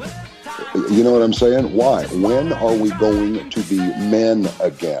 You know what I'm saying? Why? When are we going to be men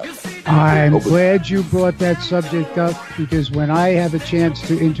again? I'm glad you brought that subject up, because when I have a chance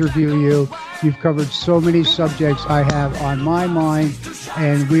to interview you, you've covered so many subjects I have on my mind,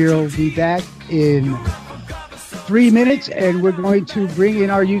 and we'll be back in 3 minutes, and we're going to bring in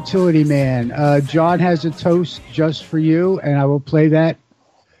our utility man. John has a toast just for you, and I will play that.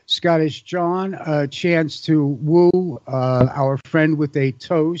 Scottish John, a chance to woo our friend with a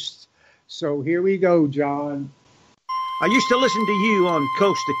toast. So here we go, John. I used to listen to you on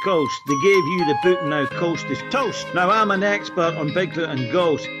Coast to Coast. They gave you the book Now Coast is Toast. Now I'm an expert on Bigfoot and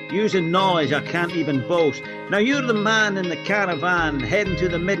ghosts, using knowledge I can't even boast. Now you're the man in the caravan, heading to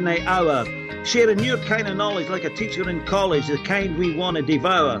the midnight hour, sharing your kind of knowledge like a teacher in college, the kind we want to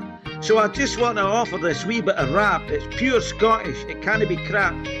devour. So I just want to offer this wee bit of rap. It's pure Scottish, it can't be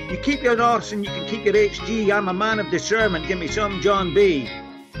crap. You keep your Norse and you can keep your HG. I'm a man of discernment, give me some John B.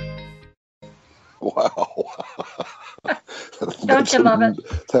 Wow. Don't you love it?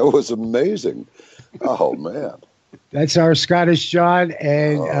 That was amazing. Oh, man. That's our Scottish John,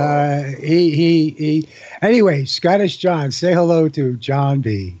 and he anyway, Scottish John, say hello to John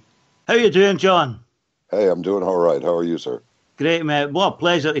B. How you doing, John? Hey, I'm doing all right. How are you, sir? Great, mate. What a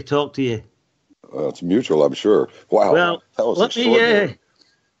pleasure to talk to you. It's mutual, I'm sure. Wow, well, that was extraordinary.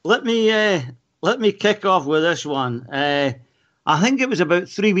 Let me kick off with this one. I think it was about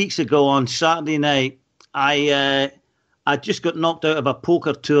 3 weeks ago on Saturday night. I just got knocked out of a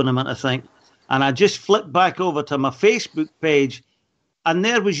poker tournament, I think. And I just flipped back over to my Facebook page, and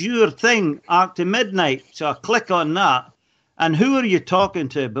there was your thing, Arc to Midnight. So I click on that. And who are you talking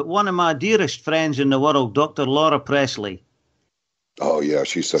to? But one of my dearest friends in the world, Dr. Laura Presley. Oh, yeah,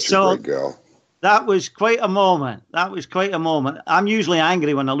 she's such a great gal. That was quite a moment. I'm usually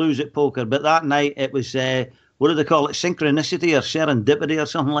angry when I lose at poker, but that night it was, what do they call it, synchronicity or serendipity or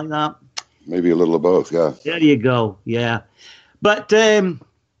something like that? Maybe a little of both, yeah. There you go, yeah. But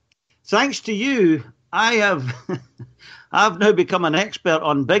thanks to you, I've now become an expert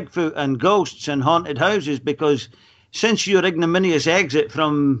on Bigfoot and ghosts and haunted houses, because since your ignominious exit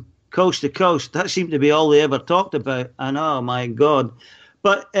from Coast to Coast, that seemed to be all they ever talked about. And oh my God.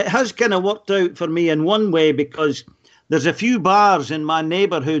 But it has kind of worked out for me in one way, because there's a few bars in my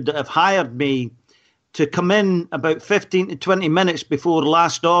neighborhood that have hired me to come in about 15 to 20 minutes before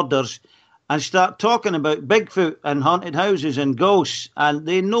last orders and start talking about Bigfoot and haunted houses and ghosts, and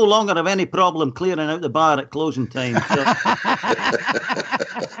they no longer have any problem clearing out the bar at closing time. So.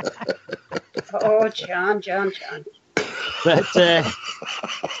 Oh, John. But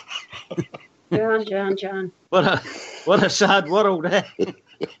John. What a sad world, eh?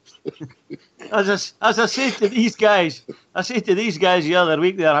 As I said to these guys, the other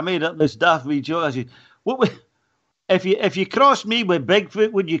week there, I made up this daft wee joke. I said, if you cross me with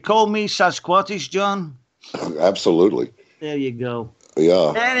Bigfoot, would you call me Sasquatch, John? Absolutely. There you go.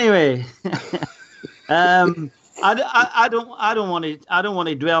 Yeah. Anyway, I don't want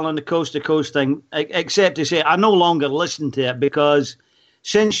to dwell on the coast to coast thing, except to say I no longer listen to it, because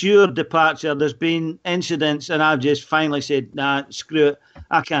since your departure, there's been incidents, and I've just finally said, nah, screw it.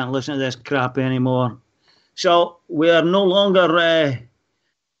 I can't listen to this crap anymore. So we are no longer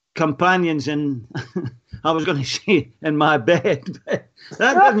companions in, I was going to say in my bed. But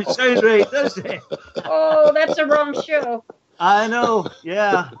that doesn't sound right, does it? Oh, that's the wrong show. I know,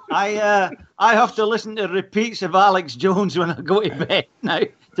 yeah. I have to listen to repeats of Alex Jones when I go to bed now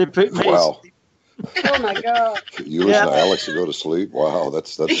to put me Wow. to sleep. Oh my God. You listen to Alex to go to sleep? Wow,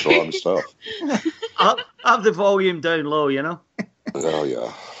 that's strong stuff. I'll have the volume down low, you know. Oh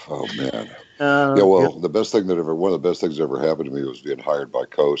yeah. Oh man. Yeah, well, one of the best things that ever happened to me was being hired by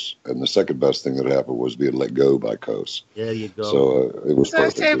Coase, and the second best thing that happened was being let go by Coase. There you go. So it was So I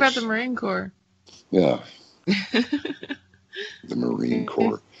perfect. say about the Marine Corps. Yeah. The Marine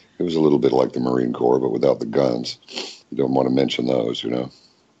Corps. It was a little bit like the Marine Corps, but without the guns. You don't want to mention those, you know.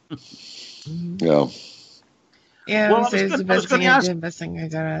 Yeah. Yeah, Well, I would say it's the best thing I did, best thing I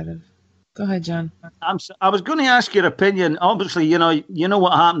got out of. Go ahead, John. I was going to ask your opinion. Obviously, you know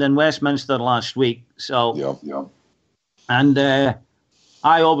what happened in Westminster last week. So yeah. And I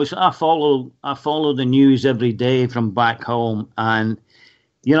follow the news every day from back home, and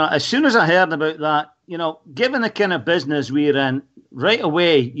as soon as I heard about that, given the kind of business we're in, right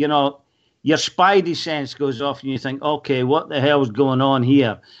away, your spidey sense goes off, and you think, okay, what the hell's going on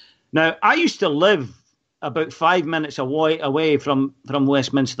here? Now, I used to live about 5 minutes away from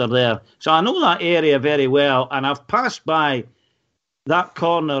Westminster there. So I know that area very well, and I've passed by that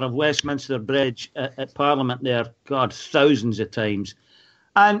corner of Westminster Bridge at Parliament there, God, thousands of times.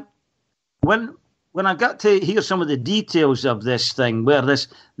 And when I got to hear some of the details of this thing, where this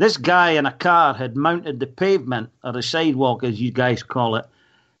guy in a car had mounted the pavement, or the sidewalk, as you guys call it,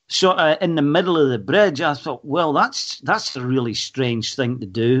 sort of in the middle of the bridge, I thought, well, that's a really strange thing to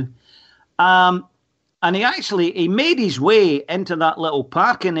do. And he made his way into that little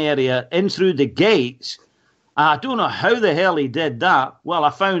parking area in through the gates. I don't know how the hell he did that. Well,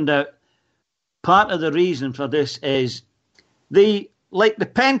 I found out part of the reason for this is like the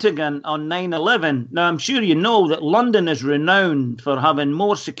Pentagon on 9/11. Now, I'm sure you know that London is renowned for having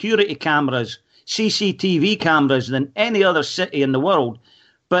more security cameras, CCTV cameras, than any other city in the world.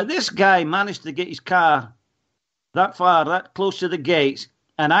 But this guy managed to get his car that close to the gates.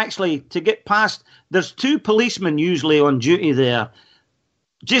 And actually, to get past, there's 2 policemen usually on duty there.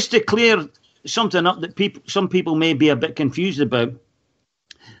 Just to clear something up that some people may be a bit confused about,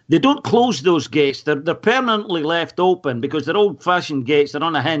 they don't close those gates. They're permanently left open because they're old-fashioned gates. They're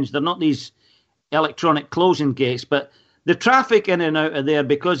on a hinge. They're not these electronic closing gates. But the traffic in and out of there,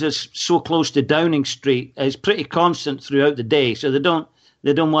 because it's so close to Downing Street, is pretty constant throughout the day. So they don't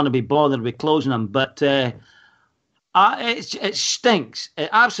want to be bothered with closing them. But it stinks. It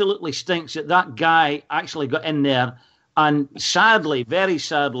absolutely stinks that guy actually got in there and sadly, very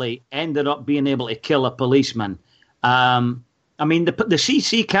sadly, ended up being able to kill a policeman. I mean, the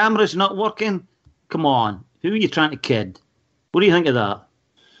CC camera's not working. Come on. Who are you trying to kid? What do you think of that?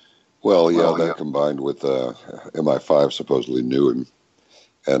 Well, that combined with MI5 supposedly knew him,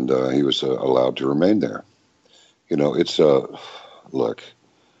 and he was allowed to remain there. It's look.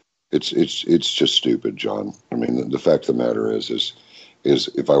 It's just stupid, John. I mean, the fact of the matter is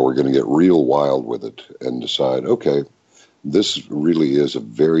if I were going to get real wild with it and decide, okay, this really is a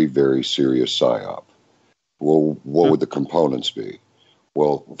very, very serious psyop. Well, what would the components be?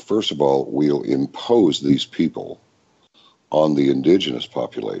 Well, first of all, we'll impose these people on the indigenous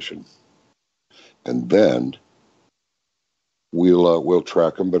population, and then we'll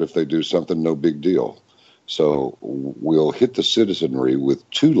track them. But if they do something, no big deal. So we'll hit the citizenry with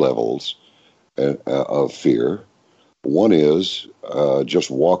 2 levels of fear. One is just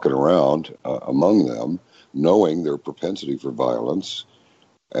walking around among them, knowing their propensity for violence.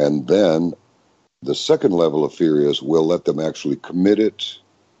 And then the second level of fear is we'll let them actually commit it,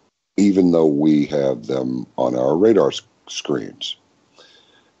 even though we have them on our radar screens.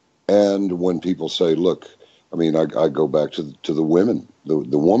 And when people say, look, I mean, I go back to the women,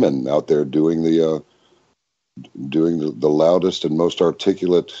 the woman out there doing the loudest and most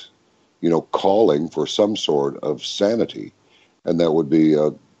articulate, calling for some sort of sanity. And that would be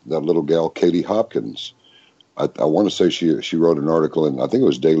that little gal, Katie Hopkins. I want to say she wrote an article in, I think it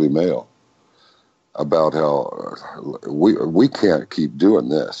was Daily Mail, about how we can't keep doing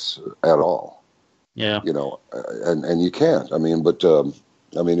this at all. Yeah. And you can't. I mean, but,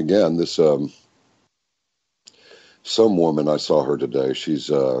 again, this, some woman, I saw her today, she's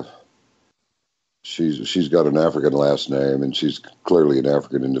got an African last name, and she's clearly an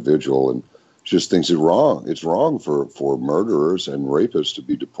African individual, and she just thinks it's wrong. It's wrong for murderers and rapists to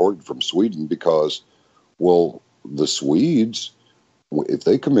be deported from Sweden because, well, the Swedes, if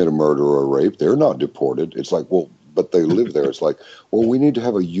they commit a murder or a rape, they're not deported. It's like, well, but they live there. It's like, well, we need to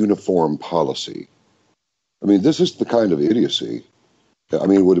have a uniform policy. I mean, this is the kind of idiocy. I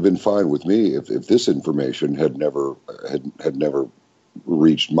mean, it would have been fine with me if this information had never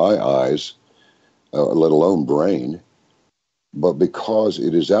reached my eyes, let alone brain. But because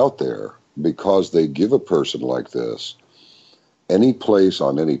it is out there, because they give a person like this any place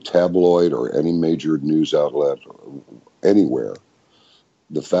on any tabloid or any major news outlet anywhere,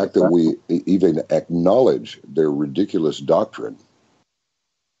 the fact that we even acknowledge their ridiculous doctrine,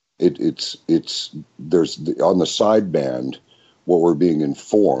 it's there's on the sideband, what we're being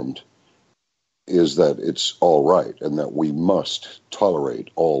informed is that it's all right and that we must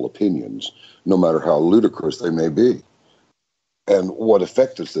tolerate all opinions, no matter how ludicrous they may be. And what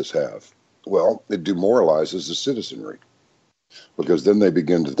effect does this have? Well, it demoralizes the citizenry, because then they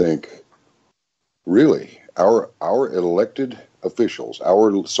begin to think, really, our elected officials,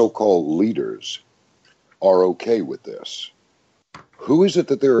 our so-called leaders, are okay with this. Who is it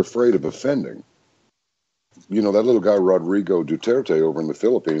that they're afraid of offending? You know, that little guy, Rodrigo Duterte, over in the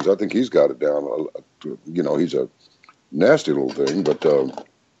Philippines, I think he's got it down. You know, he's a nasty little thing, but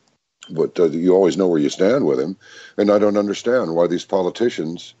you always know where you stand with him. And I don't understand why these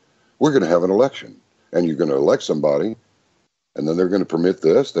politicians, we're going to have an election, and you're going to elect somebody, and then they're going to permit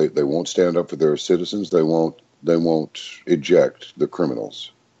this. They won't stand up for their citizens. They won't eject the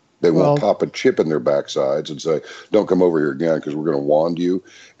criminals. They won't pop a chip in their backsides and say, don't come over here again because we're going to wand you.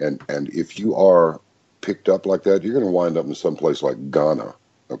 And if you are picked up like that, you're going to wind up in some place like Ghana,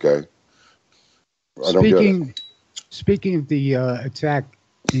 okay? I don't get it. Speaking of the attack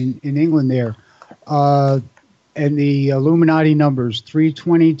in England there, and the Illuminati numbers,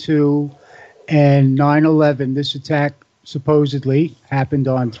 322 and 9/11, this attack supposedly happened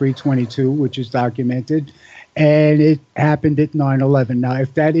on 322, which is documented, and it happened at 9/11. Now,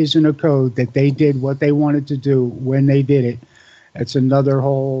 if that isn't a code that they did what they wanted to do when they did it, that's another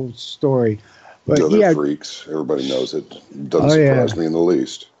whole story. But no, they're freaks. Everybody knows it. Doesn't surprise me in the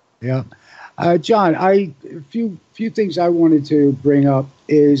least. Yeah. John, a few things I wanted to bring up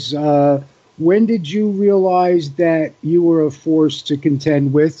is when did you realize that you were a force to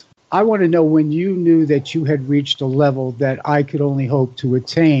contend with? I want to know when you knew that you had reached a level that I could only hope to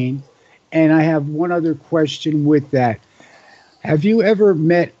attain. And I have one other question with that. Have you ever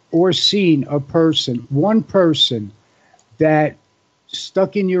met or seen one person that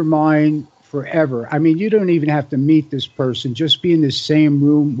stuck in your mind forever? I mean, you don't even have to meet this person, just be in the same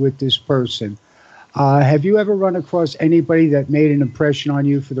room with this person. Have you ever run across anybody that made an impression on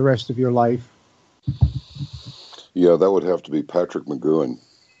you for the rest of your life? Yeah, that would have to be Patrick McGowan,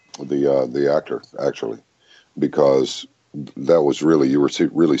 the actor, actually, because that was really, you were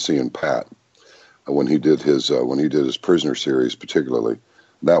really seeing Pat when he did his Prisoner series, particularly.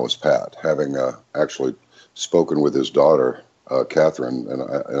 That was Pat, having actually spoken with his daughter, Catherine, and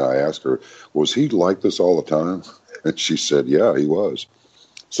I asked her, was he like this all the time? And she said, yeah, he was.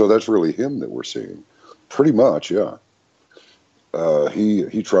 So that's really him that we're seeing, pretty much, yeah.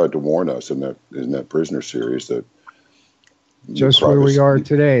 He tried to warn us in that Prisoner series that just where we are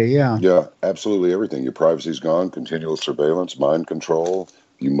today, yeah. Yeah, absolutely everything. Your privacy's gone, continual surveillance, mind control.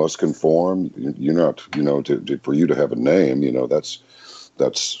 You must conform. You're not, for you to have a name, that's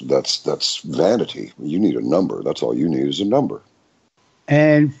vanity. You need a number. That's all you need is a number.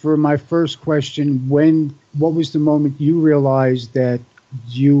 And for my first question, what was the moment you realized that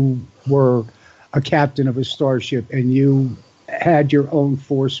you were a captain of a starship and you had your own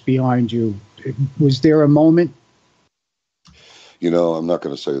force behind you? Was there a moment? I'm not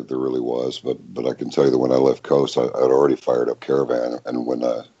going to say that there really was, but I can tell you that when I left Coast, I'd already fired up Caravan, and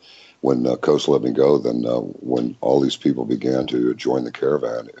when Coast let me go, then when all these people began to join the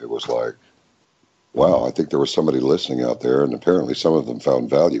Caravan, it was like, wow, I think there was somebody listening out there, and apparently some of them found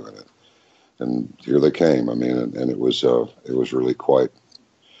value in it. And here they came. I mean, and it was really quite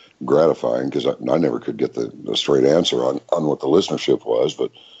gratifying, because I never could get the straight answer on what the listenership was, but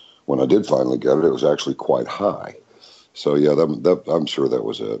when I did finally get it, it was actually quite high. So yeah, that I'm sure that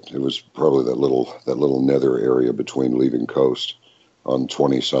was it. It was probably that little nether area between leaving Coast on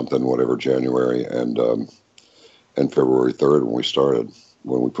 20-something, whatever, January, and February 3rd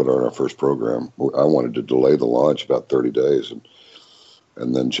when we put on our first program. I wanted to delay the launch about 30 days,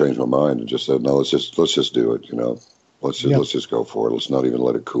 and then changed my mind and just said, no, let's just do it. Let's just go for it. Let's not even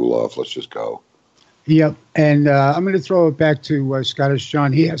let it cool off. Let's just go. Yep. And I'm going to throw it back to Scottish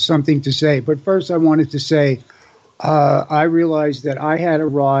John. He has something to say, but first I wanted to say, I realized that I had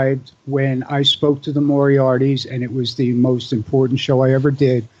arrived when I spoke to the Moriartys, and it was the most important show I ever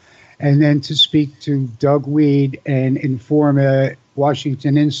did. And then to speak to Doug Weed and inform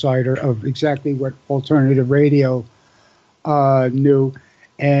Washington insider of exactly what alternative radio knew.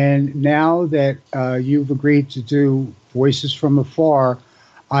 And now that you've agreed to do Voices from Afar,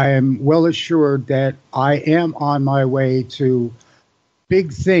 I am well assured that I am on my way to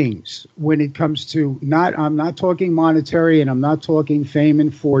big things when it comes to I'm not talking monetary and I'm not talking fame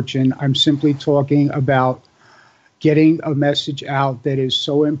and fortune. I'm simply talking about getting a message out that is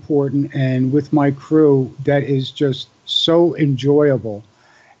so important, and with my crew that is just so enjoyable.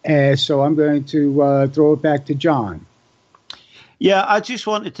 So I'm going to throw it back to John. Yeah, I just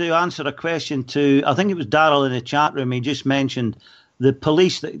wanted to answer a question to, I think it was Darryl in the chat room. He just mentioned the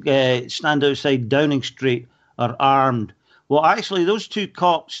police that stand outside Downing Street are armed. Well, actually, those two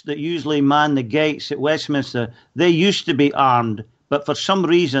cops that usually man the gates at Westminster, they used to be armed, but for some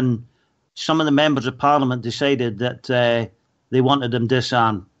reason, some of the members of Parliament decided that they wanted them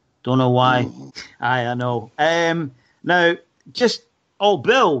disarmed. Don't know why. I know. Now, just,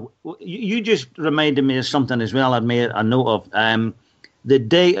 Bill, you just reminded me of something as well. I made a note of the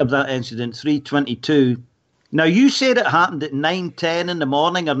date of that incident, 3/22. Now, you said it happened at 9:10 in the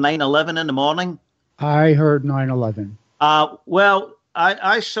morning or 9:11 in the morning? I heard 9/11. Well,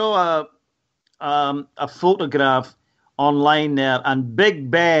 I saw a photograph online there, and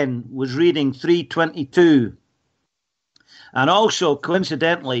Big Ben was reading 3:22. And also,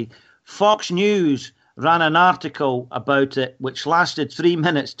 coincidentally, Fox News ran an article about it, which lasted 3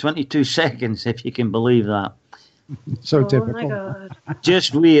 minutes, 22 seconds, if you can believe that. So typical. Oh, my God.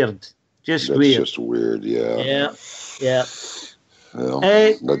 Just weird. That's just weird, yeah. Yeah. Well,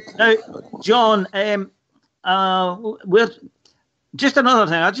 now, John, we're just another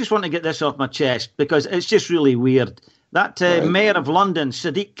thing. I just want to get this off my chest because it's just really weird. That Mayor of London,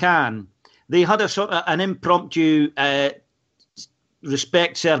 Sadiq Khan, they had a sort of an impromptu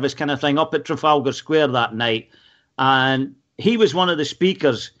respect service kind of thing up at Trafalgar Square that night, and he was one of the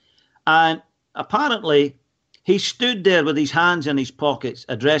speakers, and apparently he stood there with his hands in his pockets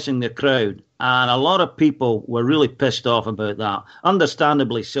addressing the crowd, and a lot of people were really pissed off about that,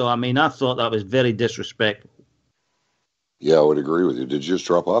 understandably so. I mean, I thought that was very disrespectful. Yeah, I would agree with you. Did you just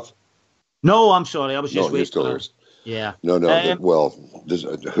drop off? No, I'm sorry, I was just waiting. You're still here. Yeah. No.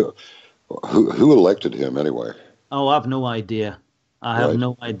 Who elected him anyway? Oh, I've no idea. I have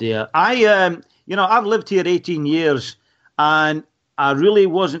no idea. I've lived here 18 years, and I really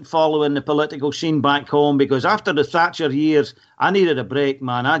wasn't following the political scene back home because after the Thatcher years, I needed a break,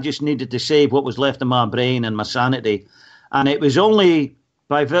 man. I just needed to save what was left of my brain and my sanity. And it was only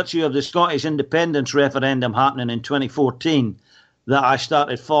by virtue of the Scottish independence referendum happening in 2014 that I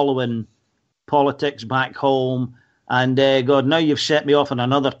started following politics back home. And God, now you've set me off on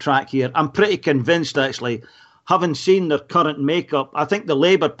another track here. I'm pretty convinced, actually, having seen their current makeup, I think the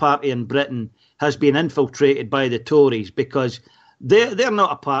Labour Party in Britain has been infiltrated by the Tories because they're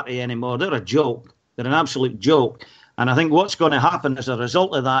not a party anymore. They're a joke. They're an absolute joke. And I think what's going to happen as a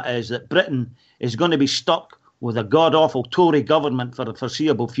result of that is that Britain is going to be stuck with a god-awful Tory government for the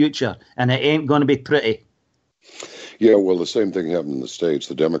foreseeable future, and it ain't going to be pretty. Yeah, well, the same thing happened in the States.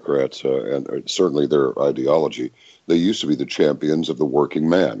 The Democrats, and certainly their ideology, they used to be the champions of the working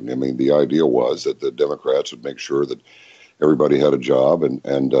man. I mean, the idea was that the Democrats would make sure that everybody had a job, and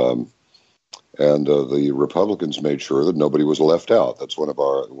the Republicans made sure that nobody was left out. That's one of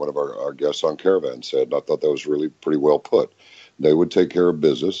our guests on Caravan said, and I thought that was really pretty well put. They would take care of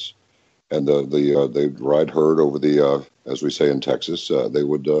business, and they'd ride herd over the, as we say in Texas, they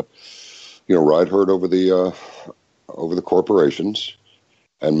would ride herd over the corporations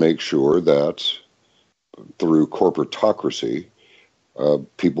and make sure that through corporatocracy,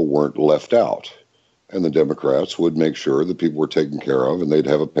 people weren't left out. And the Democrats would make sure that people were taken care of and they'd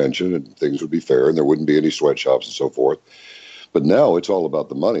have a pension and things would be fair and there wouldn't be any sweatshops and so forth. But now it's all about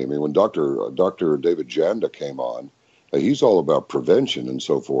the money. I mean, when Dr. David Janda came on, he's all about prevention and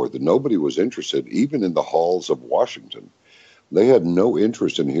so forth. And nobody was interested, even in the halls of Washington. They had no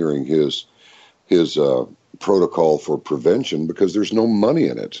interest in hearing his protocol for prevention because there's no money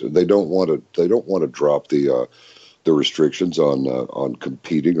in it. They don't want to drop the restrictions on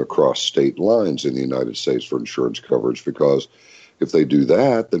competing across state lines in the United States for insurance coverage, because if they do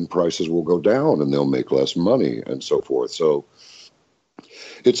that, then prices will go down and they'll make less money and so forth. So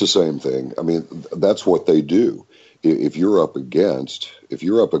it's the same thing. I mean, that's what they do. If you're up against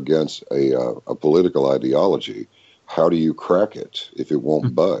a political ideology, how do you crack it if it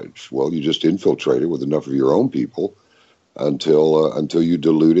won't budge? Well, you just infiltrate it with enough of your own people until you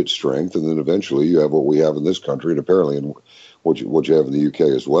dilute its strength, and then eventually you have what we have in this country, and apparently in what you have in the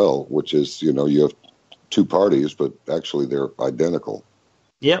UK as well, which is, you have two parties, but actually they're identical.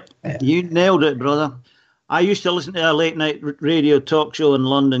 Yep, you nailed it, brother. I used to listen to a late night radio talk show in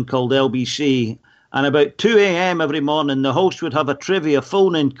London called LBC, and about 2 a.m. every morning, the host would have a trivia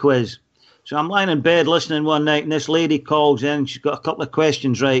phone-in quiz. So I'm lying in bed listening one night, and this lady calls in. She's got a couple of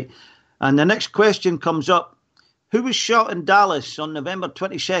questions right. And the next question comes up. Who was shot in Dallas on November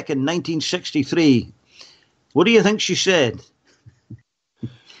 22nd, 1963? What do you think she said?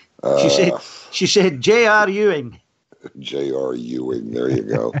 She said J.R. Ewing. J.R. Ewing. There you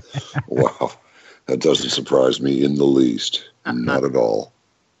go. Wow. That doesn't surprise me in the least. Not at all.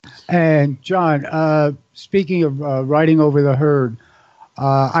 And John, speaking of riding over the herd,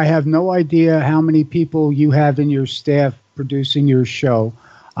 I have no idea how many people you have in your staff producing your show.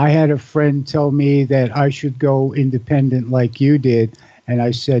 I had a friend tell me that I should go independent like you did, and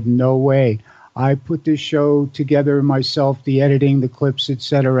I said, no way. I put this show together myself, the editing, the clips,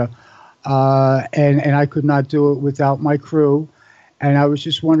 etc., and I could not do it without my crew. And I was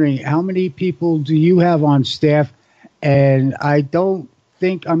just wondering, how many people do you have on staff? And I don't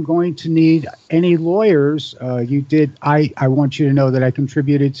think I'm going to need any lawyers. You did. I want you to know that I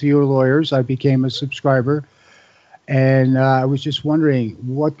contributed to your lawyers. I became a subscriber. And I was just wondering,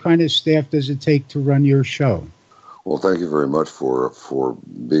 what kind of staff does it take to run your show? Well, thank you very much for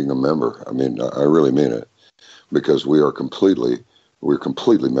being a member. I mean, I really mean it, because we're completely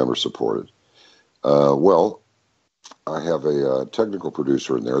member supported. Well, I have a technical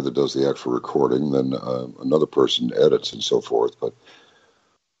producer in there that does the actual recording. Then another person edits and so forth. But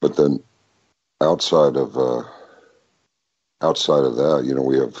then outside of that, you know,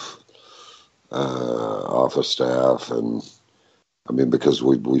 we have office staff, and I mean, because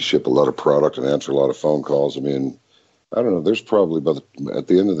we ship a lot of product and answer a lot of phone calls. I mean, I don't know. There's probably at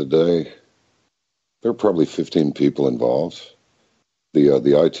the end of the day, there are probably 15 people involved. The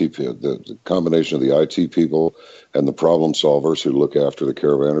IT, the combination of the IT people and the problem solvers who look after the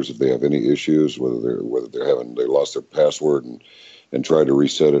caravanners if they have any issues, whether they lost their password and tried to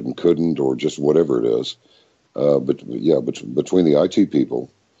reset it and couldn't, or just whatever it is. But yeah, between the IT people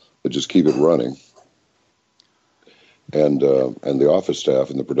that just keep it running, and the office staff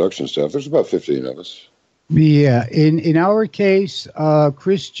and the production staff, there's about 15 of us. Yeah, in our case,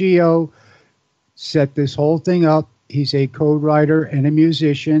 Chris Geo set this whole thing up. He's a code writer and a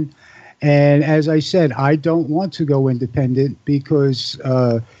musician. And as I said, I don't want to go independent because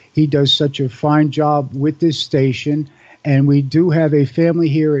he does such a fine job with this station. And we do have a family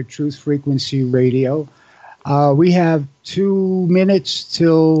here at Truth Frequency Radio. We have 2 minutes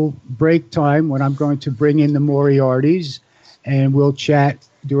till break time when I'm going to bring in the Moriartys, and we'll chat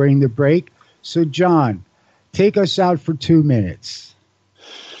during the break. So, John, take us out for 2 minutes.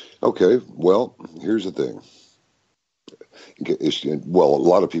 Okay, well, here's the thing. Well, a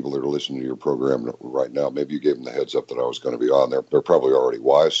lot of people that are listening to your program right now, maybe you gave them the heads up that I was going to be on there. They're probably already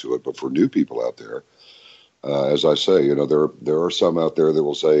wise to it, but for new people out there, as I say, you know, there are some out there that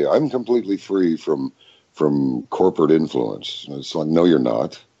will say, I'm completely free from corporate influence. And it's like, no, you're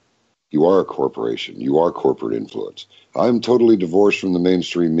not. You are a corporation. You are corporate influence. I'm totally divorced from the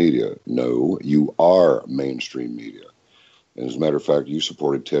mainstream media. No, you are mainstream media. And as a matter of fact, you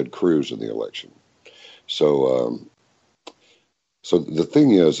supported Ted Cruz in the election. So the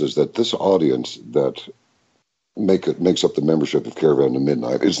thing is that this audience that makes up the membership of Caravan to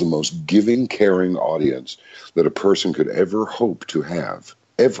Midnight is the most giving, caring audience that a person could ever hope to have,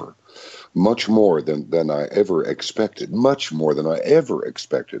 ever. Much more than I ever expected,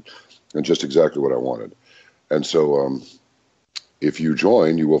 and just exactly what I wanted. And so if you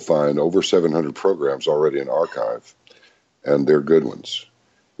join, you will find over 700 programs already in archive, and they're good ones.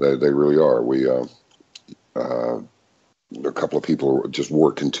 They really are. We a couple of people just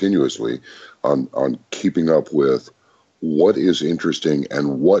work continuously on keeping up with what is interesting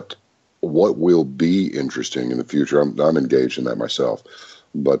and what will be interesting in the future. I'm engaged in that myself,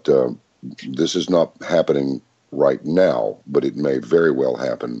 but this is not happening right now, but it may very well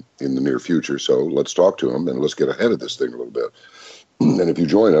happen in the near future. So let's talk to them and let's get ahead of this thing a little bit. And if you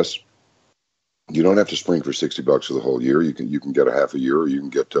join us, you don't have to spring for $60 for the whole year. You can get a half a year, or you can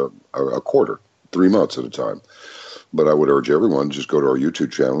get a quarter, 3 months at a time. But I would urge everyone to just go to our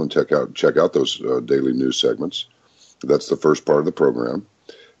YouTube channel and check out those daily news segments. That's the first part of the program.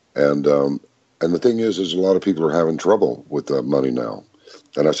 And the thing is a lot of people are having trouble with money now.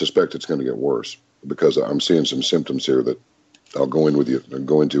 And I suspect it's going to get worse because I'm seeing some symptoms here that I'll go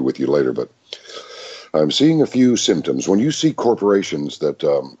into with you later. But I'm seeing a few symptoms. When you see corporations that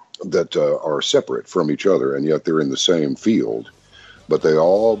are separate from each other and yet they're in the same field, but they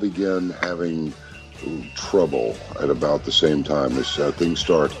all begin having trouble at about the same time. This things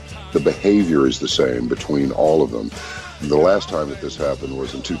start. The behavior is the same between all of them. The last time that this happened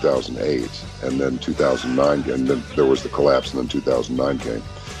was in 2008, and then 2009, and then there was the collapse, and then 2009 came.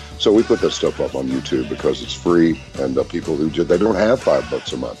 So we put that stuff up on YouTube because it's free, and people who they don't have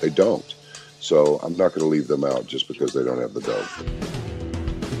 $5 a month, they don't. So I'm not going to leave them out just because they don't have the dough.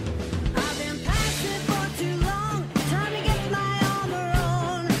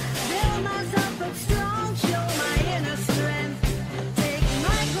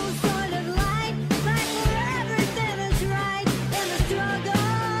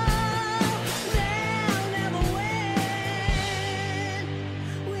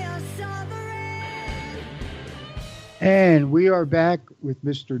 And we are back with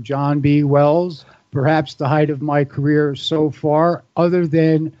Mr. John B. Wells, perhaps the height of my career so far, other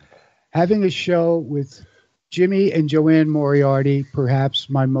than having a show with Jimmy and Joanne Moriarty, perhaps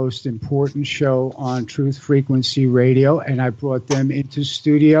my most important show on Truth Frequency Radio, and I brought them into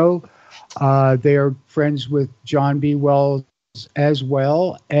studio. They are friends with John B. Wells as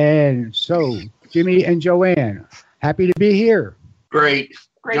well. And so, Jimmy and Joanne, happy to be here. Great.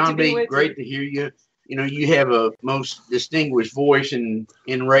 Great John to be B., with great to hear you. You know, you have a most distinguished voice in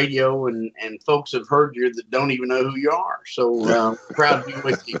radio, and folks have heard you that don't even know who you are. So proud to be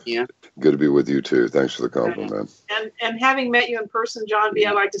with you again. Good to be with you, too. Thanks for the compliment. And having met you in person, John B.,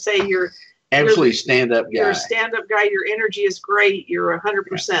 I like to say you're absolutely stand-up guy. You're a stand-up guy. Your energy is great. You're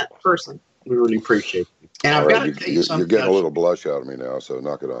 100% person. We really appreciate it. And I've got to tell you something. You're getting a little blush out of me now, so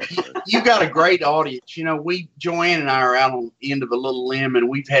knock it off. You've got a great audience. You know, Joanne and I are out on the end of a little limb, and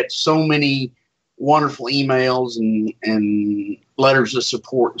we've had so many wonderful emails and letters of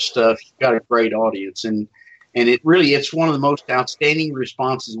support and stuff. You've got a great audience, and it's one of the most outstanding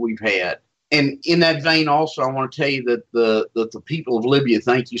responses we've had. And in that vein, also, I want to tell you that the people of Libya,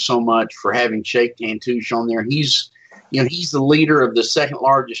 thank you so much for having Sheikh Tantouche on there. He's the leader of the second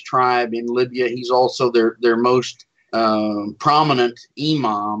largest tribe in Libya. He's also their most prominent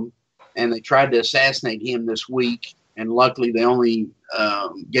imam, and they tried to assassinate him this week. And luckily, they only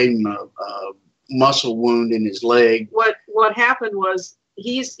gave him a muscle wound in his leg. What happened was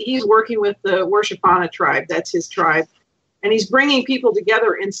he's working with the Worshipana tribe. That's his tribe. And he's bringing people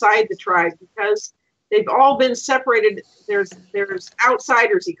together inside the tribe because they've all been separated. There's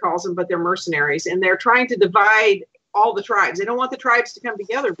outsiders, he calls them, but they're mercenaries. And they're trying to divide all the tribes. They don't want the tribes to come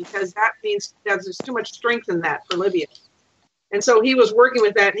together because that means that there's too much strength in that for Libya. And so he was working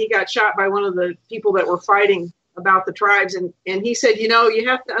with that, and he got shot by one of the people that were fighting about the tribes. And he said, you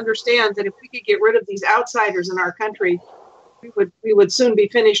have to understand that if we could get rid of these outsiders in our country, we would soon be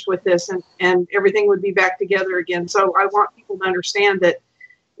finished with this, and everything would be back together again. So I want people to understand that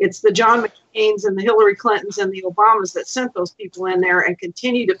it's the John McCains and the Hillary Clintons and the Obamas that sent those people in there and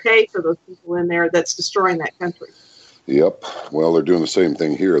continue to pay for those people in there that's destroying that country. Yep. Well, they're doing the same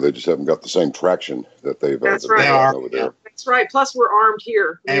thing here. They just haven't got the same traction that they've That's right. over there. That's right. Plus, we're armed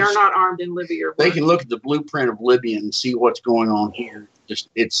here. We are not armed in Libya. They can look at the blueprint of Libya and see what's going on here. Just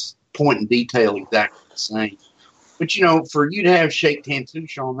it's point and detail exactly the same. But for you to have Sheikh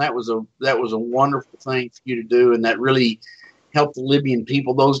Tantouche on, that was a wonderful thing for you to do, and that really helped the Libyan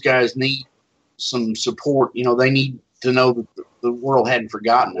people. Those guys need some support. They need to know that the world hadn't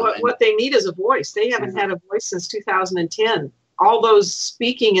forgotten them. What they need is a voice. They haven't had a voice since 2010. All those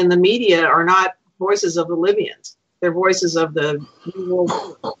speaking in the media are not voices of the Libyans. They're voices of the New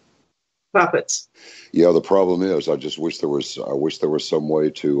World puppets. Yeah, the problem is, I just wish there was some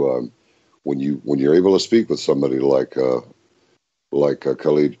way to when you're able to speak with somebody like Khalid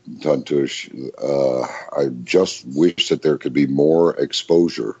Tantouche, I just wish that there could be more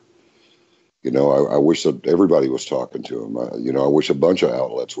exposure. I wish that everybody was talking to him. I wish a bunch of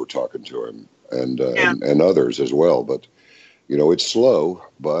outlets were talking to him and others as well. But, it's slow,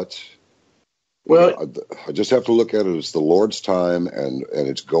 but I just have to look at it as the Lord's time and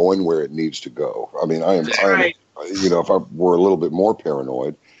it's going where it needs to go. I mean, if I were a little bit more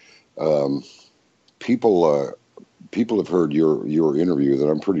paranoid, people have heard your interview that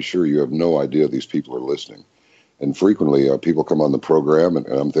I'm pretty sure you have no idea these people are listening. And frequently, people come on the program, and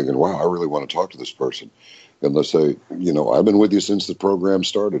I'm thinking, wow, I really want to talk to this person. And they'll say, I've been with you since the program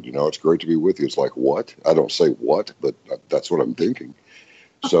started. It's great to be with you. It's like, what? I don't say what, but that's what I'm thinking.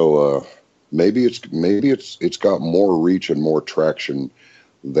 So maybe it's got more reach and more traction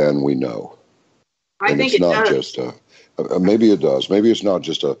than we know. I think it does. Maybe it does. Maybe it's not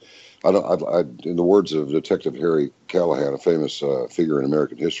just in the words of Detective Harry Callahan, a famous figure in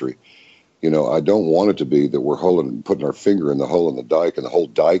American history, I don't want it to be that we're putting our finger in the hole in the dike and the whole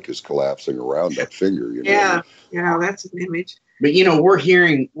dike is collapsing around that finger. Yeah, that's an image. But we're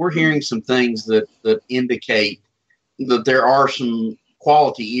hearing some things that indicate that there are some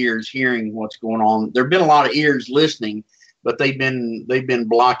quality ears hearing what's going on. There've been a lot of ears listening, but they've been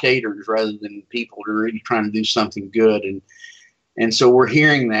blockaders rather than people who are really trying to do something good. And so we're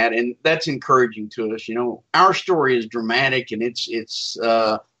hearing that, and that's encouraging to us. Our story is dramatic and it's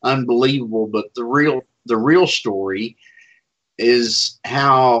unbelievable, but the real story is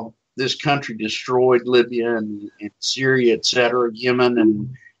how this country destroyed Libya and Syria, etc.,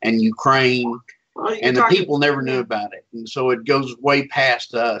 Yemen and Ukraine, and the people never knew about it. And so it goes way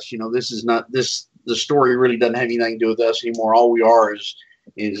past us. This is not this. The story really doesn't have anything to do with us anymore. All we are is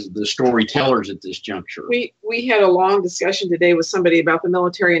the storytellers at this juncture. We had a long discussion today with somebody about the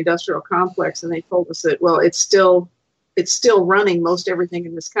military-industrial complex, and they told us that it's still running most everything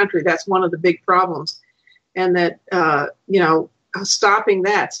in this country. That's one of the big problems, and that stopping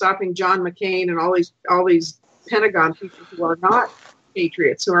John McCain and all these Pentagon people who are not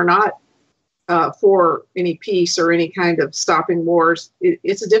patriots, who are not for any peace or any kind of stopping wars.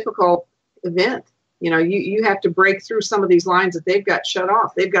 It's a difficult event. You have to break through some of these lines that they've got shut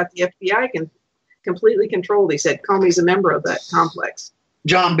off. They've got the FBI completely controlled. He said Comey's a member of that complex.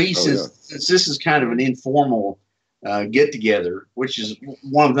 John B. says since this is kind of an informal get together, which is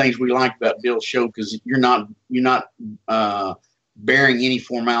one of the things we like about Bill's show, because you're not bearing any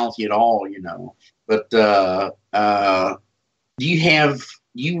formality at all, But do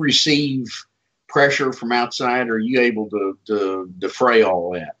you receive pressure from outside, or are you able to defray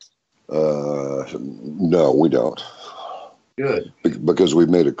all that? No, we don't. Good. Because we've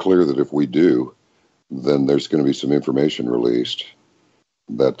made it clear that if we do, then there's going to be some information released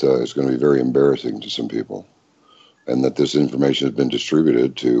that is going to be very embarrassing to some people. And that this information has been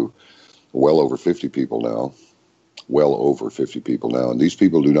distributed to well over 50 people now. And these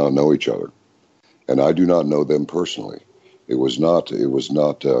people do not know each other. And I do not know them personally. It was not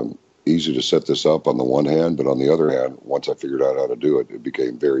easy to set this up on the one hand, but on the other hand, once I figured out how to do it, it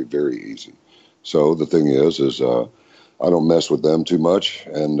became very, very easy. So the thing is I don't mess with them too much,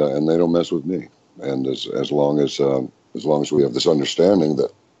 and they don't mess with me. And as long as we have this understanding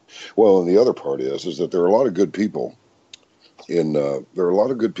that, well, and the other part is that there are a lot of good people in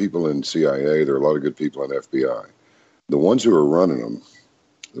CIA. There are a lot of good people in FBI. The ones who are running them,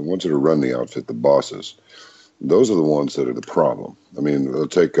 the ones that are running the outfit, the bosses, those are the ones that are the problem. I mean,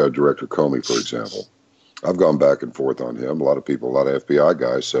 let's take Director Comey, for example. I've gone back and forth on him. A lot of FBI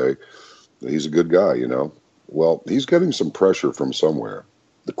guys say that he's a good guy, Well, he's getting some pressure from somewhere.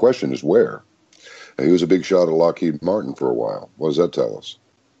 The question is where. And he was a big shot at Lockheed Martin for a while. What does that tell us?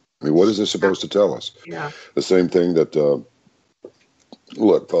 I mean, what is this supposed to tell us? Yeah. The same thing that,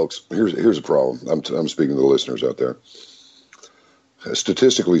 look, folks, here's a problem. I'm speaking to the listeners out there.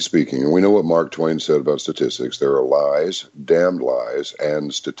 Statistically speaking, and we know what Mark Twain said about statistics, there are lies, damned lies,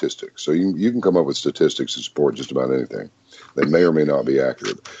 and statistics. So you can come up with statistics to support just about anything. They may or may not be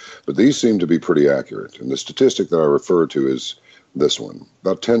accurate. But these seem to be pretty accurate. And the statistic that I refer to is this one.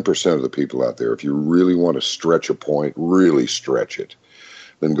 About 10% of the people out there, if you really want to stretch a point, really stretch it,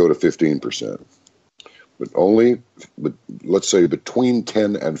 then go to 15%. But let's say between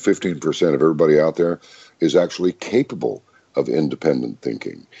 10 and 15% of everybody out there is actually capable of independent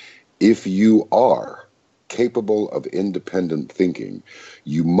thinking. If you are capable of independent thinking,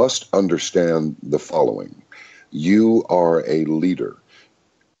 you must understand the following. You are a leader,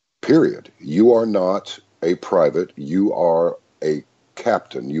 period. You are not a private. You are a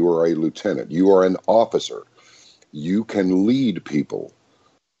captain. You are a lieutenant. You are an officer. You can lead people,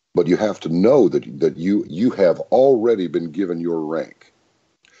 but you have to know that you have already been given your rank,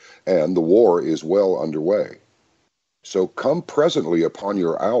 and the war is well underway. So come presently upon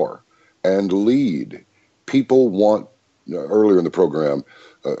your hour and lead. People want, earlier in the program,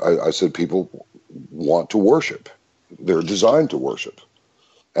 I said people want to worship. They're designed to worship.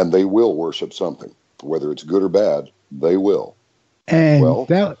 And they will worship something. Whether it's good or bad, they will. And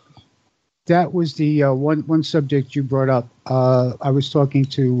that was the one subject you brought up. I was talking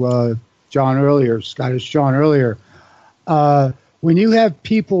to Scottish John earlier. When you have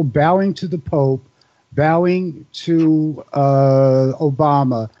people bowing to the Pope, bowing to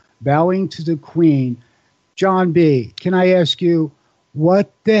Obama, bowing to the Queen, John B., can I ask you,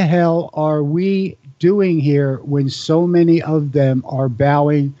 what the hell are we doing here when so many of them are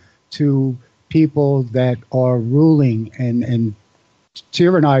bowing to people that are ruling and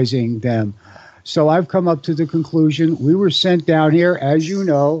tyrannizing them? So I've come up to the conclusion we were sent down here, as you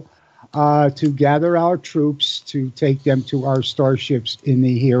know, to gather our troops to take them to our starships in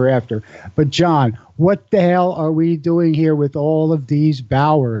the hereafter. But John, what the hell are we doing here with all of these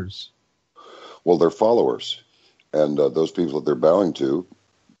bowers? Well, they're followers. And those people that they're bowing to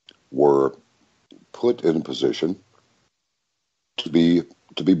were put in a position to be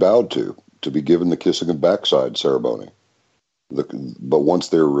bowed to be given the kissing and backside ceremony. But once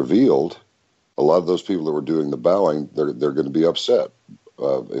they're revealed, a lot of those people that were doing the bowing, they're going to be upset.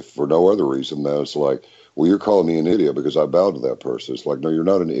 If for no other reason than it's like, well, you're calling me an idiot because I bowed to that person. It's like, no, you're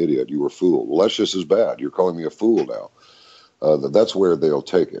not an idiot. You were fooled. Well, that's just as bad. You're calling me a fool now. That's where they'll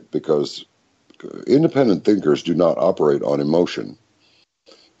take it, because independent thinkers do not operate on emotion.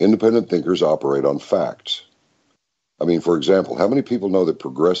 Independent thinkers operate on facts. I mean, for example, how many people know that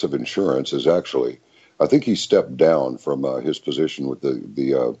Progressive Insurance is actually, I think he stepped down from his position with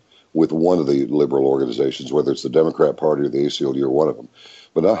with one of the liberal organizations, whether it's the Democrat Party or the ACLU or one of them.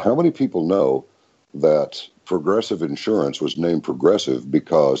 But now, how many people know that Progressive Insurance was named Progressive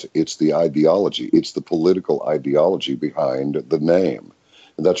because it's the ideology, it's the political ideology behind the name?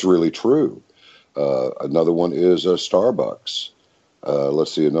 And that's really true. Another one is Starbucks.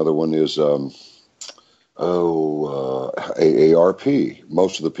 Let's see, another one is AARP.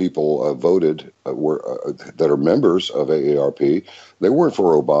 Most of the people voted that are members of AARP. They weren't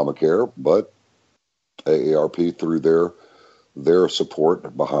for Obamacare, but AARP threw their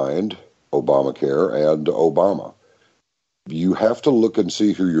support behind Obamacare and Obama. You have to look and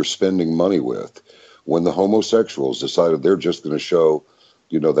see who you're spending money with. When the homosexuals decided they're just going to show,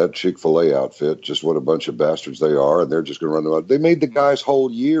 that Chick-fil-A outfit, just what a bunch of bastards they are, and they're just going to run them out. They made the guy's whole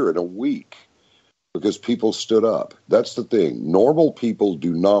year in a week because people stood up. That's the thing. Normal people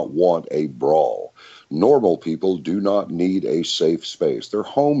do not want a brawl. Normal people do not need a safe space. Their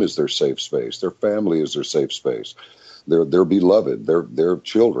home is their safe space. Their family is their safe space. Their beloved, their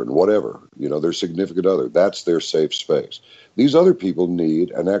children, whatever, their significant other. That's their safe space. These other people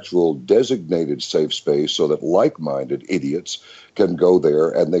need an actual designated safe space so that like-minded idiots can go there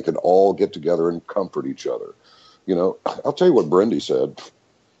and they can all get together and comfort each other. I'll tell you what Brendy said.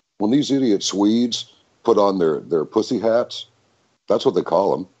 When these idiot Swedes put on their pussy hats, that's what they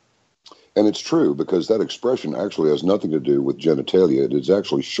call them. And it's true, because that expression actually has nothing to do with genitalia. It is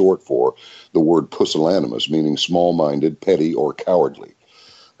actually short for the word pusillanimous, meaning small-minded, petty, or cowardly.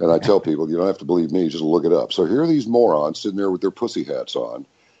 And I tell people, you don't have to believe me, just look it up. So here are these morons sitting there with their pussy hats on.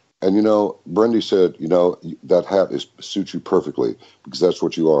 And, Brendy said, that hat suits you perfectly, because that's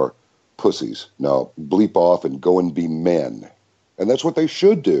what you are, pussies. Now, bleep off and go and be men. And that's what they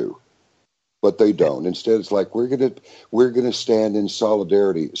should do. But they don't. Instead, it's like, we're gonna stand in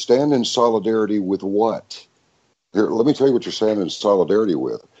solidarity. Stand in solidarity with what? Here, let me tell you what you're standing in solidarity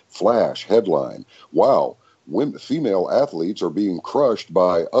with. Flash, headline. Wow, female athletes are being crushed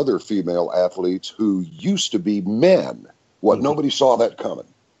by other female athletes who used to be men. What? Nobody saw that coming.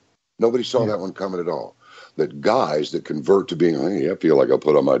 Nobody saw that one coming at all. That guys that convert to being, hey, I feel like I'll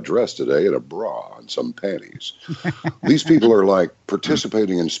put on my dress today and a bra and some panties. These people are like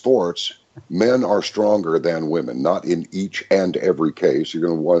participating in sports. Men are stronger than women, not in each and every case. You're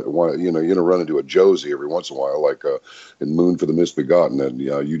going to want you're going to run into a Josie every once in a while, like in Moon for the Misbegotten,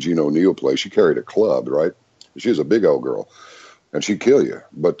 that Eugene O'Neill plays. She carried a club, right? She was a big old girl, and she'd kill you.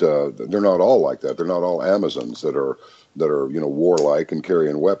 But they're not all like that. They're not all Amazons that are warlike and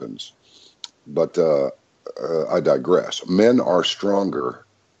carrying weapons. But I digress. Men are stronger.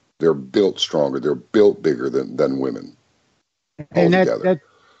 They're built stronger. They're built bigger than women. And that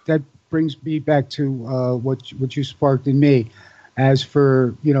brings me back to what you sparked in me. As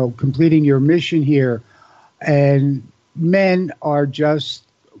for completing your mission here, and men are just,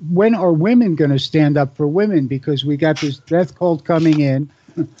 when are women going to stand up for women? Because we got this death cult coming in,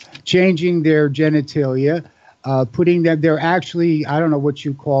 changing their genitalia, putting them, they're actually, I don't know what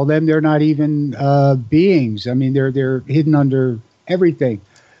you call them. They're not even beings. I mean, they're hidden under everything.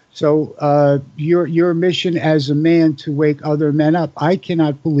 So your mission as a man to wake other men up. I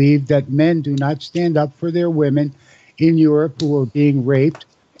cannot believe that men do not stand up for their women in Europe who are being raped.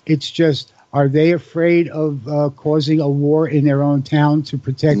 It's just, are they afraid of causing a war in their own town to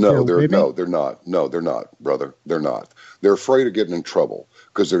protect their women? No, they're not. No, they're not, brother. They're not. They're afraid of getting in trouble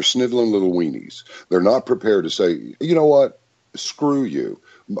because they're sniveling little weenies. They're not prepared to say, you know what, screw you.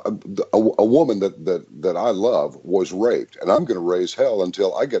 A woman that I love was raped, and I'm going to raise hell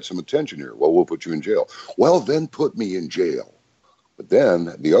until I get some attention here. Well, we'll put you in jail. Well, then put me in jail. But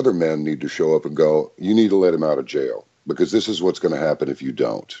then the other men need to show up and go, you need to let him out of jail, because this is what's going to happen if you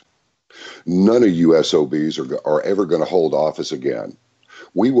don't. None of you SOBs are ever going to hold office again.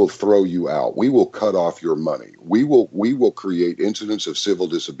 We will throw you out. We will cut off your money. We will create incidents of civil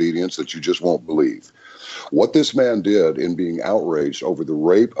disobedience that you just won't believe. What this man did in being outraged over the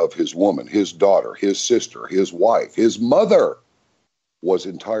rape of his woman, his daughter, his sister, his wife, his mother, was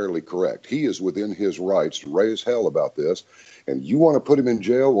entirely correct. He is within his rights to raise hell about this. And you want to put him in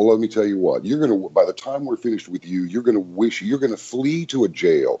jail? Well, let me tell you what. You're going to, by the time we're finished with you, you're going to flee to a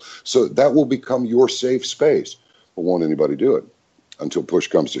jail. So that will become your safe space. But won't anybody do it until push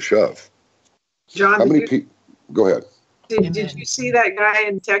comes to shove? John, how many people? Go ahead. Did you see that guy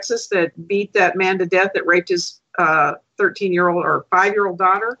in Texas that beat that man to death that raped his 13-year-old or 5-year-old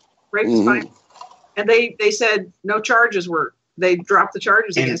daughter? Raped his 5, and they said no charges were. They dropped the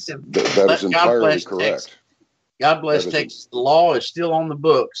charges against him. That is entirely correct. Texas. God bless Texas. The law is still on the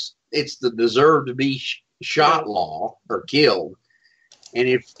books. It's the deserve to be shot law or killed. And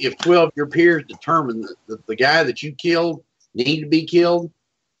if 12 of your peers determine that the guy that you killed need to be killed,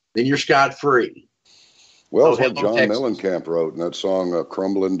 then you're scot-free. Well, it's what John Mellencamp wrote in that song,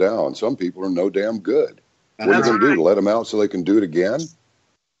 Crumbling Down. Some people are no damn good. What are you going to do? Let them out so they can do it again?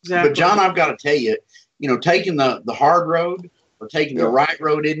 Exactly. But, John, I've got to tell you, taking the hard road or taking the right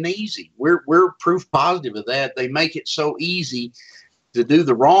road isn't easy. We're proof positive of that. They make it so easy to do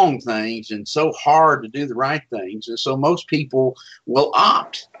the wrong things and so hard to do the right things. And so most people will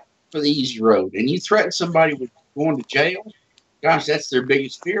opt for the easy road. And you threaten somebody with going to jail, gosh, that's their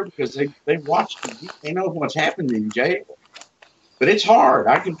biggest fear because they've watched it. They know what's happened in jail. But it's hard.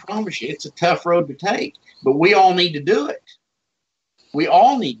 I can promise you it's a tough road to take. But we all need to do it. We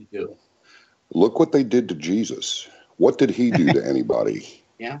all need to do it. Look what they did to Jesus. What did he do to anybody?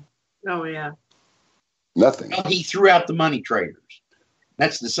 Yeah. Oh, yeah. Nothing. Well, he threw out the money traders.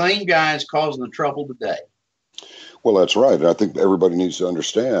 That's the same guys causing the trouble today. Well, that's right. And I think everybody needs to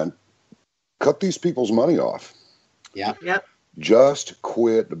understand, cut these people's money off. Yeah. Yep. Just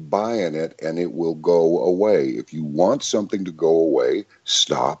quit buying it and it will go away. If you want something to go away,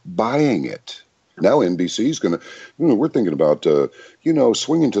 stop buying it. Now NBC's going to, we're thinking about,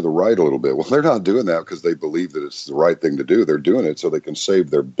 swinging to the right a little bit. Well, they're not doing that because they believe that it's the right thing to do. They're doing it so they can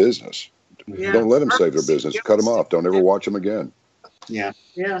save their business. Yeah. Don't let them save their business. Cut them off. Don't ever watch them again. Yeah.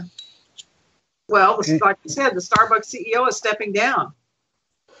 Yeah. Well, like you said, the Starbucks CEO is stepping down.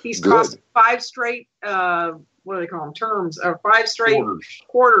 He's cost 5 straight, what do they call them, terms, or 5 straight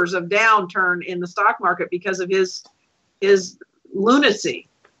quarters of downturn in the stock market because of his lunacy.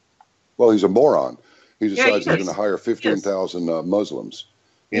 Well, he's a moron. He decides he's going to hire 15,000 Muslims.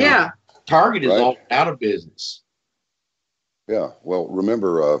 Yeah. Target is all out of business. Yeah. Well,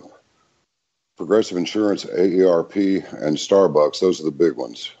 remember, Progressive Insurance, AARP, and Starbucks, those are the big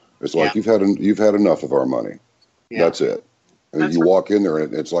ones. It's like you've had enough of our money. Yeah. That's it. And you walk in there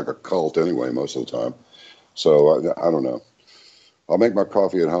and it's like a cult anyway most of the time. So I don't know. I'll make my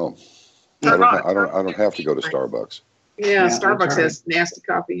coffee at home. I don't have to go to Starbucks. Yeah, Starbucks has nasty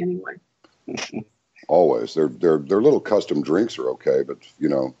coffee anyway. Always. Their little custom drinks are okay, but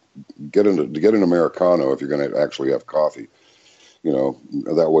get an Americano if you're going to actually have coffee.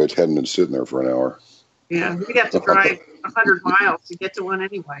 That way it's heading and sitting there for an hour. Yeah, you'd have to drive 100 miles to get to one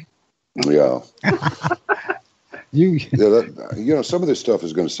anyway. Yeah. Some of this stuff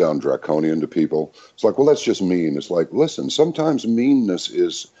is going to sound draconian to people. It's like, well, that's just mean. It's like, listen, sometimes meanness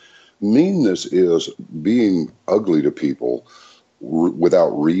is being ugly to people without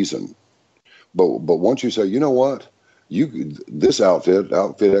reason. But once you say, you know what, this outfit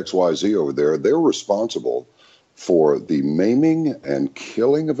XYZ over there, they're responsible for the maiming and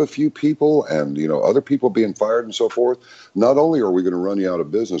killing of a few people and, other people being fired and so forth. Not only are we going to run you out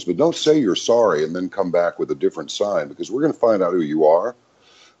of business, but don't say you're sorry and then come back with a different sign because we're going to find out who you are.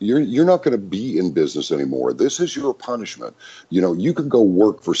 You're not going to be in business anymore. This is your punishment. You can go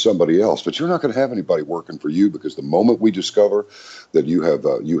work for somebody else, but you're not going to have anybody working for you because the moment we discover that you have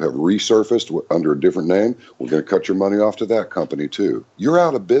resurfaced under a different name, we're going to cut your money off to that company too. You're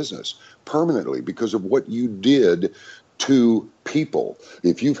out of business permanently because of what you did to people.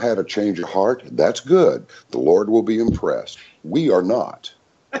 If you've had a change of heart, that's good. The Lord will be impressed. We are not.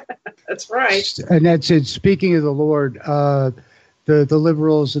 That's right. And that's it. Speaking of the Lord, the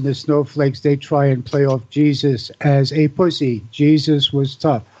liberals and the snowflakes, they try and play off Jesus as a pussy. Jesus was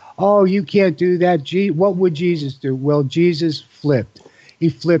tough. Oh, you can't do that. What would Jesus do? Well, Jesus flipped. He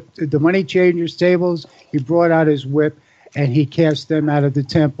flipped the money changers' tables. He brought out his whip, and he cast them out of the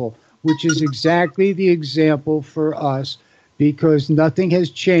temple, which is exactly the example for us because nothing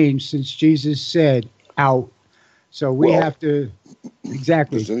has changed since Jesus said, out. So we have to,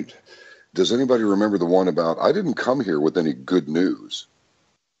 exactly. Does anybody remember the one about, I didn't come here with any good news.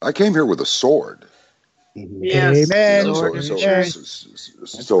 I came here with a sword. Yes. Amen.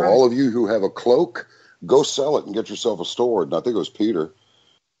 So all of you who have a cloak, go sell it and get yourself a sword. And I think it was Peter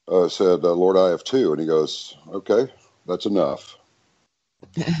said, Lord, I have 2. And he goes, okay, that's enough.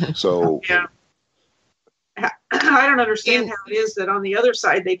 So I don't understand how it is that on the other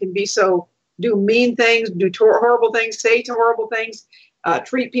side they can be do mean things, do horrible things, say horrible things,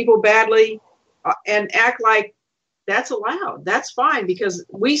 treat people badly, and act like that's allowed. That's fine because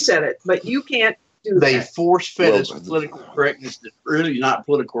we said it, but you can't do that. They force-fed us political correctness that's really not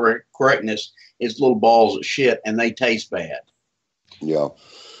political correctness. It's little balls of shit, and they taste bad. Yeah.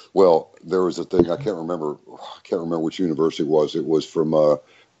 Well, there was a thing, I can't remember which university it was. It was from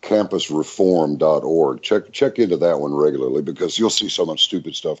campusreform.org. Check into that one regularly because you'll see so much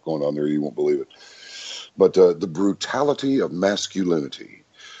stupid stuff going on there you won't believe it. But the brutality of masculinity,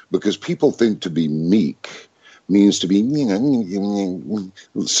 because people think to be meek means to be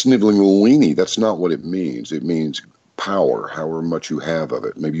sniveling little weenie. That's not what it means. It means power, however much you have of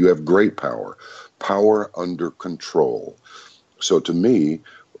it. Maybe you have great power under control. So to me,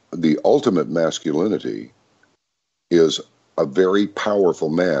 the ultimate masculinity is a very powerful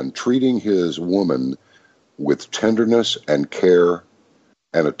man treating his woman with tenderness and care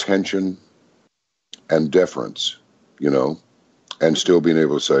and attention and deference, and still being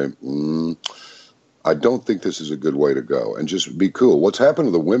able to say, I don't think this is a good way to go, and just be cool. What's happened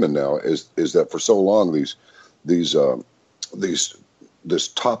to the women now is that for so long this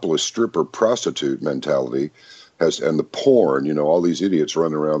topless stripper prostitute mentality and the porn, all these idiots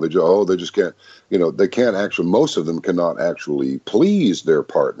running around, they just can't, they can't actually, most of them cannot actually please their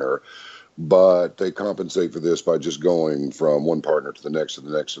partner, but they compensate for this by just going from one partner to the next, to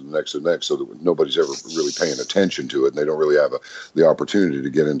the next, to the next, to the next, so that nobody's ever really paying attention to it, and they don't really have the opportunity to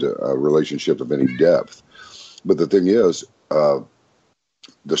get into a relationship of any depth. But the thing is, the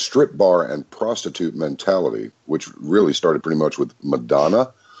strip bar and prostitute mentality, which really started pretty much with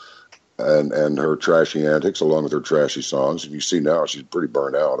Madonna, and her trashy antics along with her trashy songs. And you see now she's pretty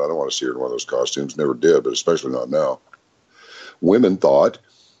burnt out. I don't want to see her in one of those costumes. Never did, but especially not now. Women thought,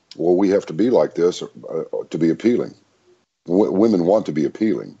 well, we have to be like this to be appealing. Women want to be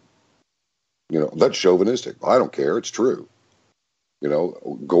appealing. That's chauvinistic. I don't care. It's true.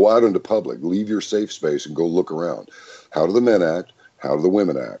 Go out into public, leave your safe space and go look around. How do the men act? How do the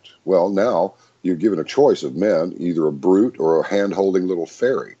women act? Well, now you're given a choice of men, either a brute or a hand-holding little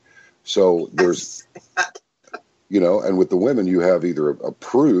fairy. So there's, and with the women, you have either a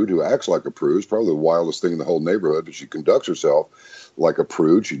prude who acts like a prude, is probably the wildest thing in the whole neighborhood, but she conducts herself like a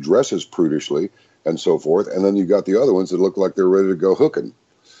prude. She dresses prudishly and so forth. And then you got the other ones that look like they're ready to go hooking.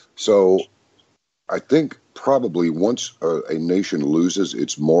 So I think probably once a nation loses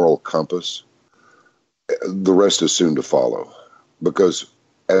its moral compass, the rest is soon to follow. Because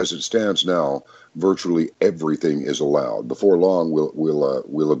as it stands now, virtually everything is allowed. Before long,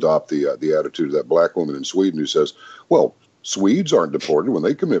 we'll adopt the attitude of that black woman in Sweden who says, well, Swedes aren't deported when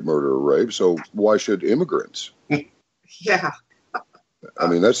they commit murder or rape, so why should immigrants? Yeah. I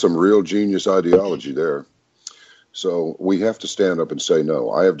mean, that's some real genius ideology there. So we have to stand up and say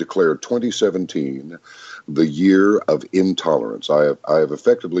no. I have declared 2017 the year of intolerance. I have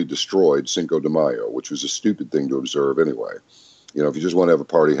effectively destroyed Cinco de Mayo, which was a stupid thing to observe anyway. If you just want to have a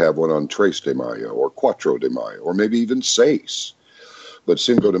party, have one on Tres de Mayo or Cuatro de Mayo or maybe even Seis. But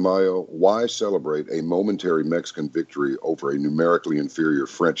Cinco de Mayo, why celebrate a momentary Mexican victory over a numerically inferior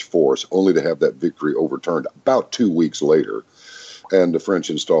French force only to have that victory overturned about 2 weeks later? And the French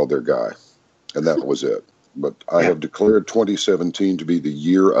installed their guy. And that was it. But I have declared 2017 to be the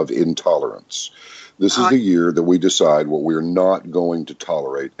year of intolerance. This is the year that we decide what we're not going to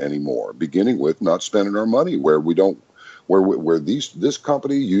tolerate anymore, beginning with not spending our money where we don't. Where this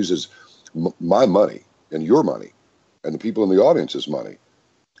company uses my money and your money and the people in the audience's money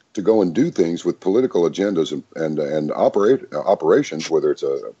to go and do things with political agendas and operations, whether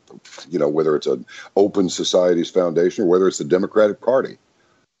it's an Open Societies Foundation or whether it's the Democratic Party,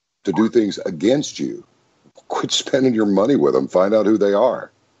 to do things against you. Quit spending your money with them. Find out who they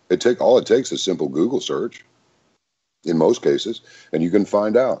are. All it takes is a simple Google search in most cases, and you can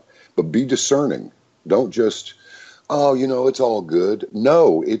find out. But be discerning. Don't just, it's all good.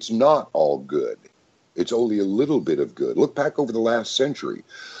 No, it's not all good. It's only a little bit of good. Look back over the last century.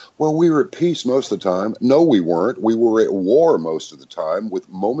 Well, we were at peace most of the time. No, we weren't. We were at war most of the time with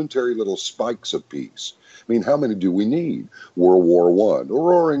momentary little spikes of peace. I mean, how many do we need? World War I, the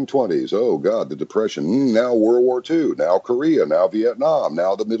Roaring 20s. Oh, God, the Depression. Now World War II. Now Korea. Now Vietnam.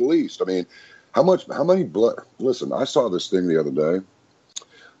 Now the Middle East. I mean, how many blood? Listen, I saw this thing the other day.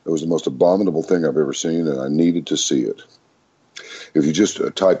 It was the most abominable thing I've ever seen, and I needed to see it. If you just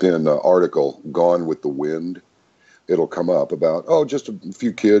type in article, Gone with the Wind, it'll come up about, just a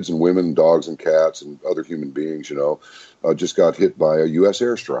few kids and women and dogs and cats and other human beings, just got hit by a U.S.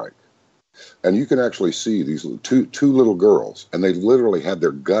 airstrike. And you can actually see these two little girls, and they literally had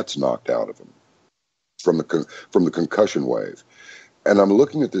their guts knocked out of them. from the concussion wave. And I'm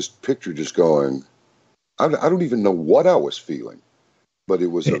looking at this picture just going, I don't even know what I was feeling, but it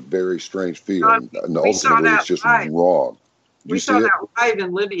was a very strange feeling. And ultimately, it's just wrong. We saw that live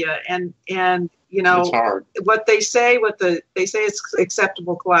in Libya, and you know what they say. They say it's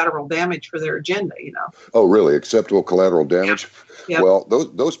acceptable collateral damage for their agenda. You know. Oh, really? Acceptable collateral damage? Yep. Well,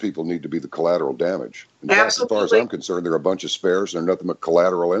 those people need to be the collateral damage. In fact, as far as I'm concerned, they're a bunch of spares. They're nothing but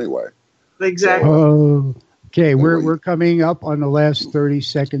collateral anyway. Exactly. Okay, we're coming up on the last 30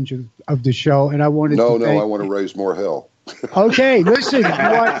 seconds of the show, and I wanted to I want to raise more hell. Okay, listen,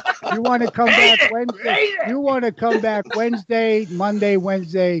 you want to come back Wednesday? You want to come back Wednesday, Monday,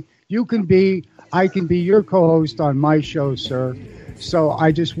 Wednesday? I can be your co-host on my show, sir. So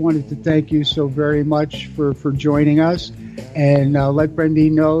I just wanted to thank you so very much for joining us, and let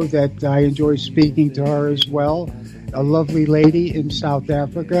Brendy know that I enjoy speaking to her as well. A lovely lady in South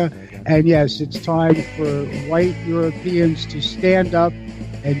Africa. And yes, it's time for white Europeans to stand up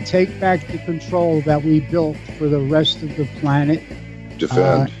and take back the control that we built for the rest of the planet.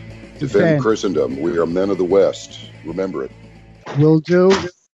 Defend Christendom. We are men of the West. Remember it. Will do.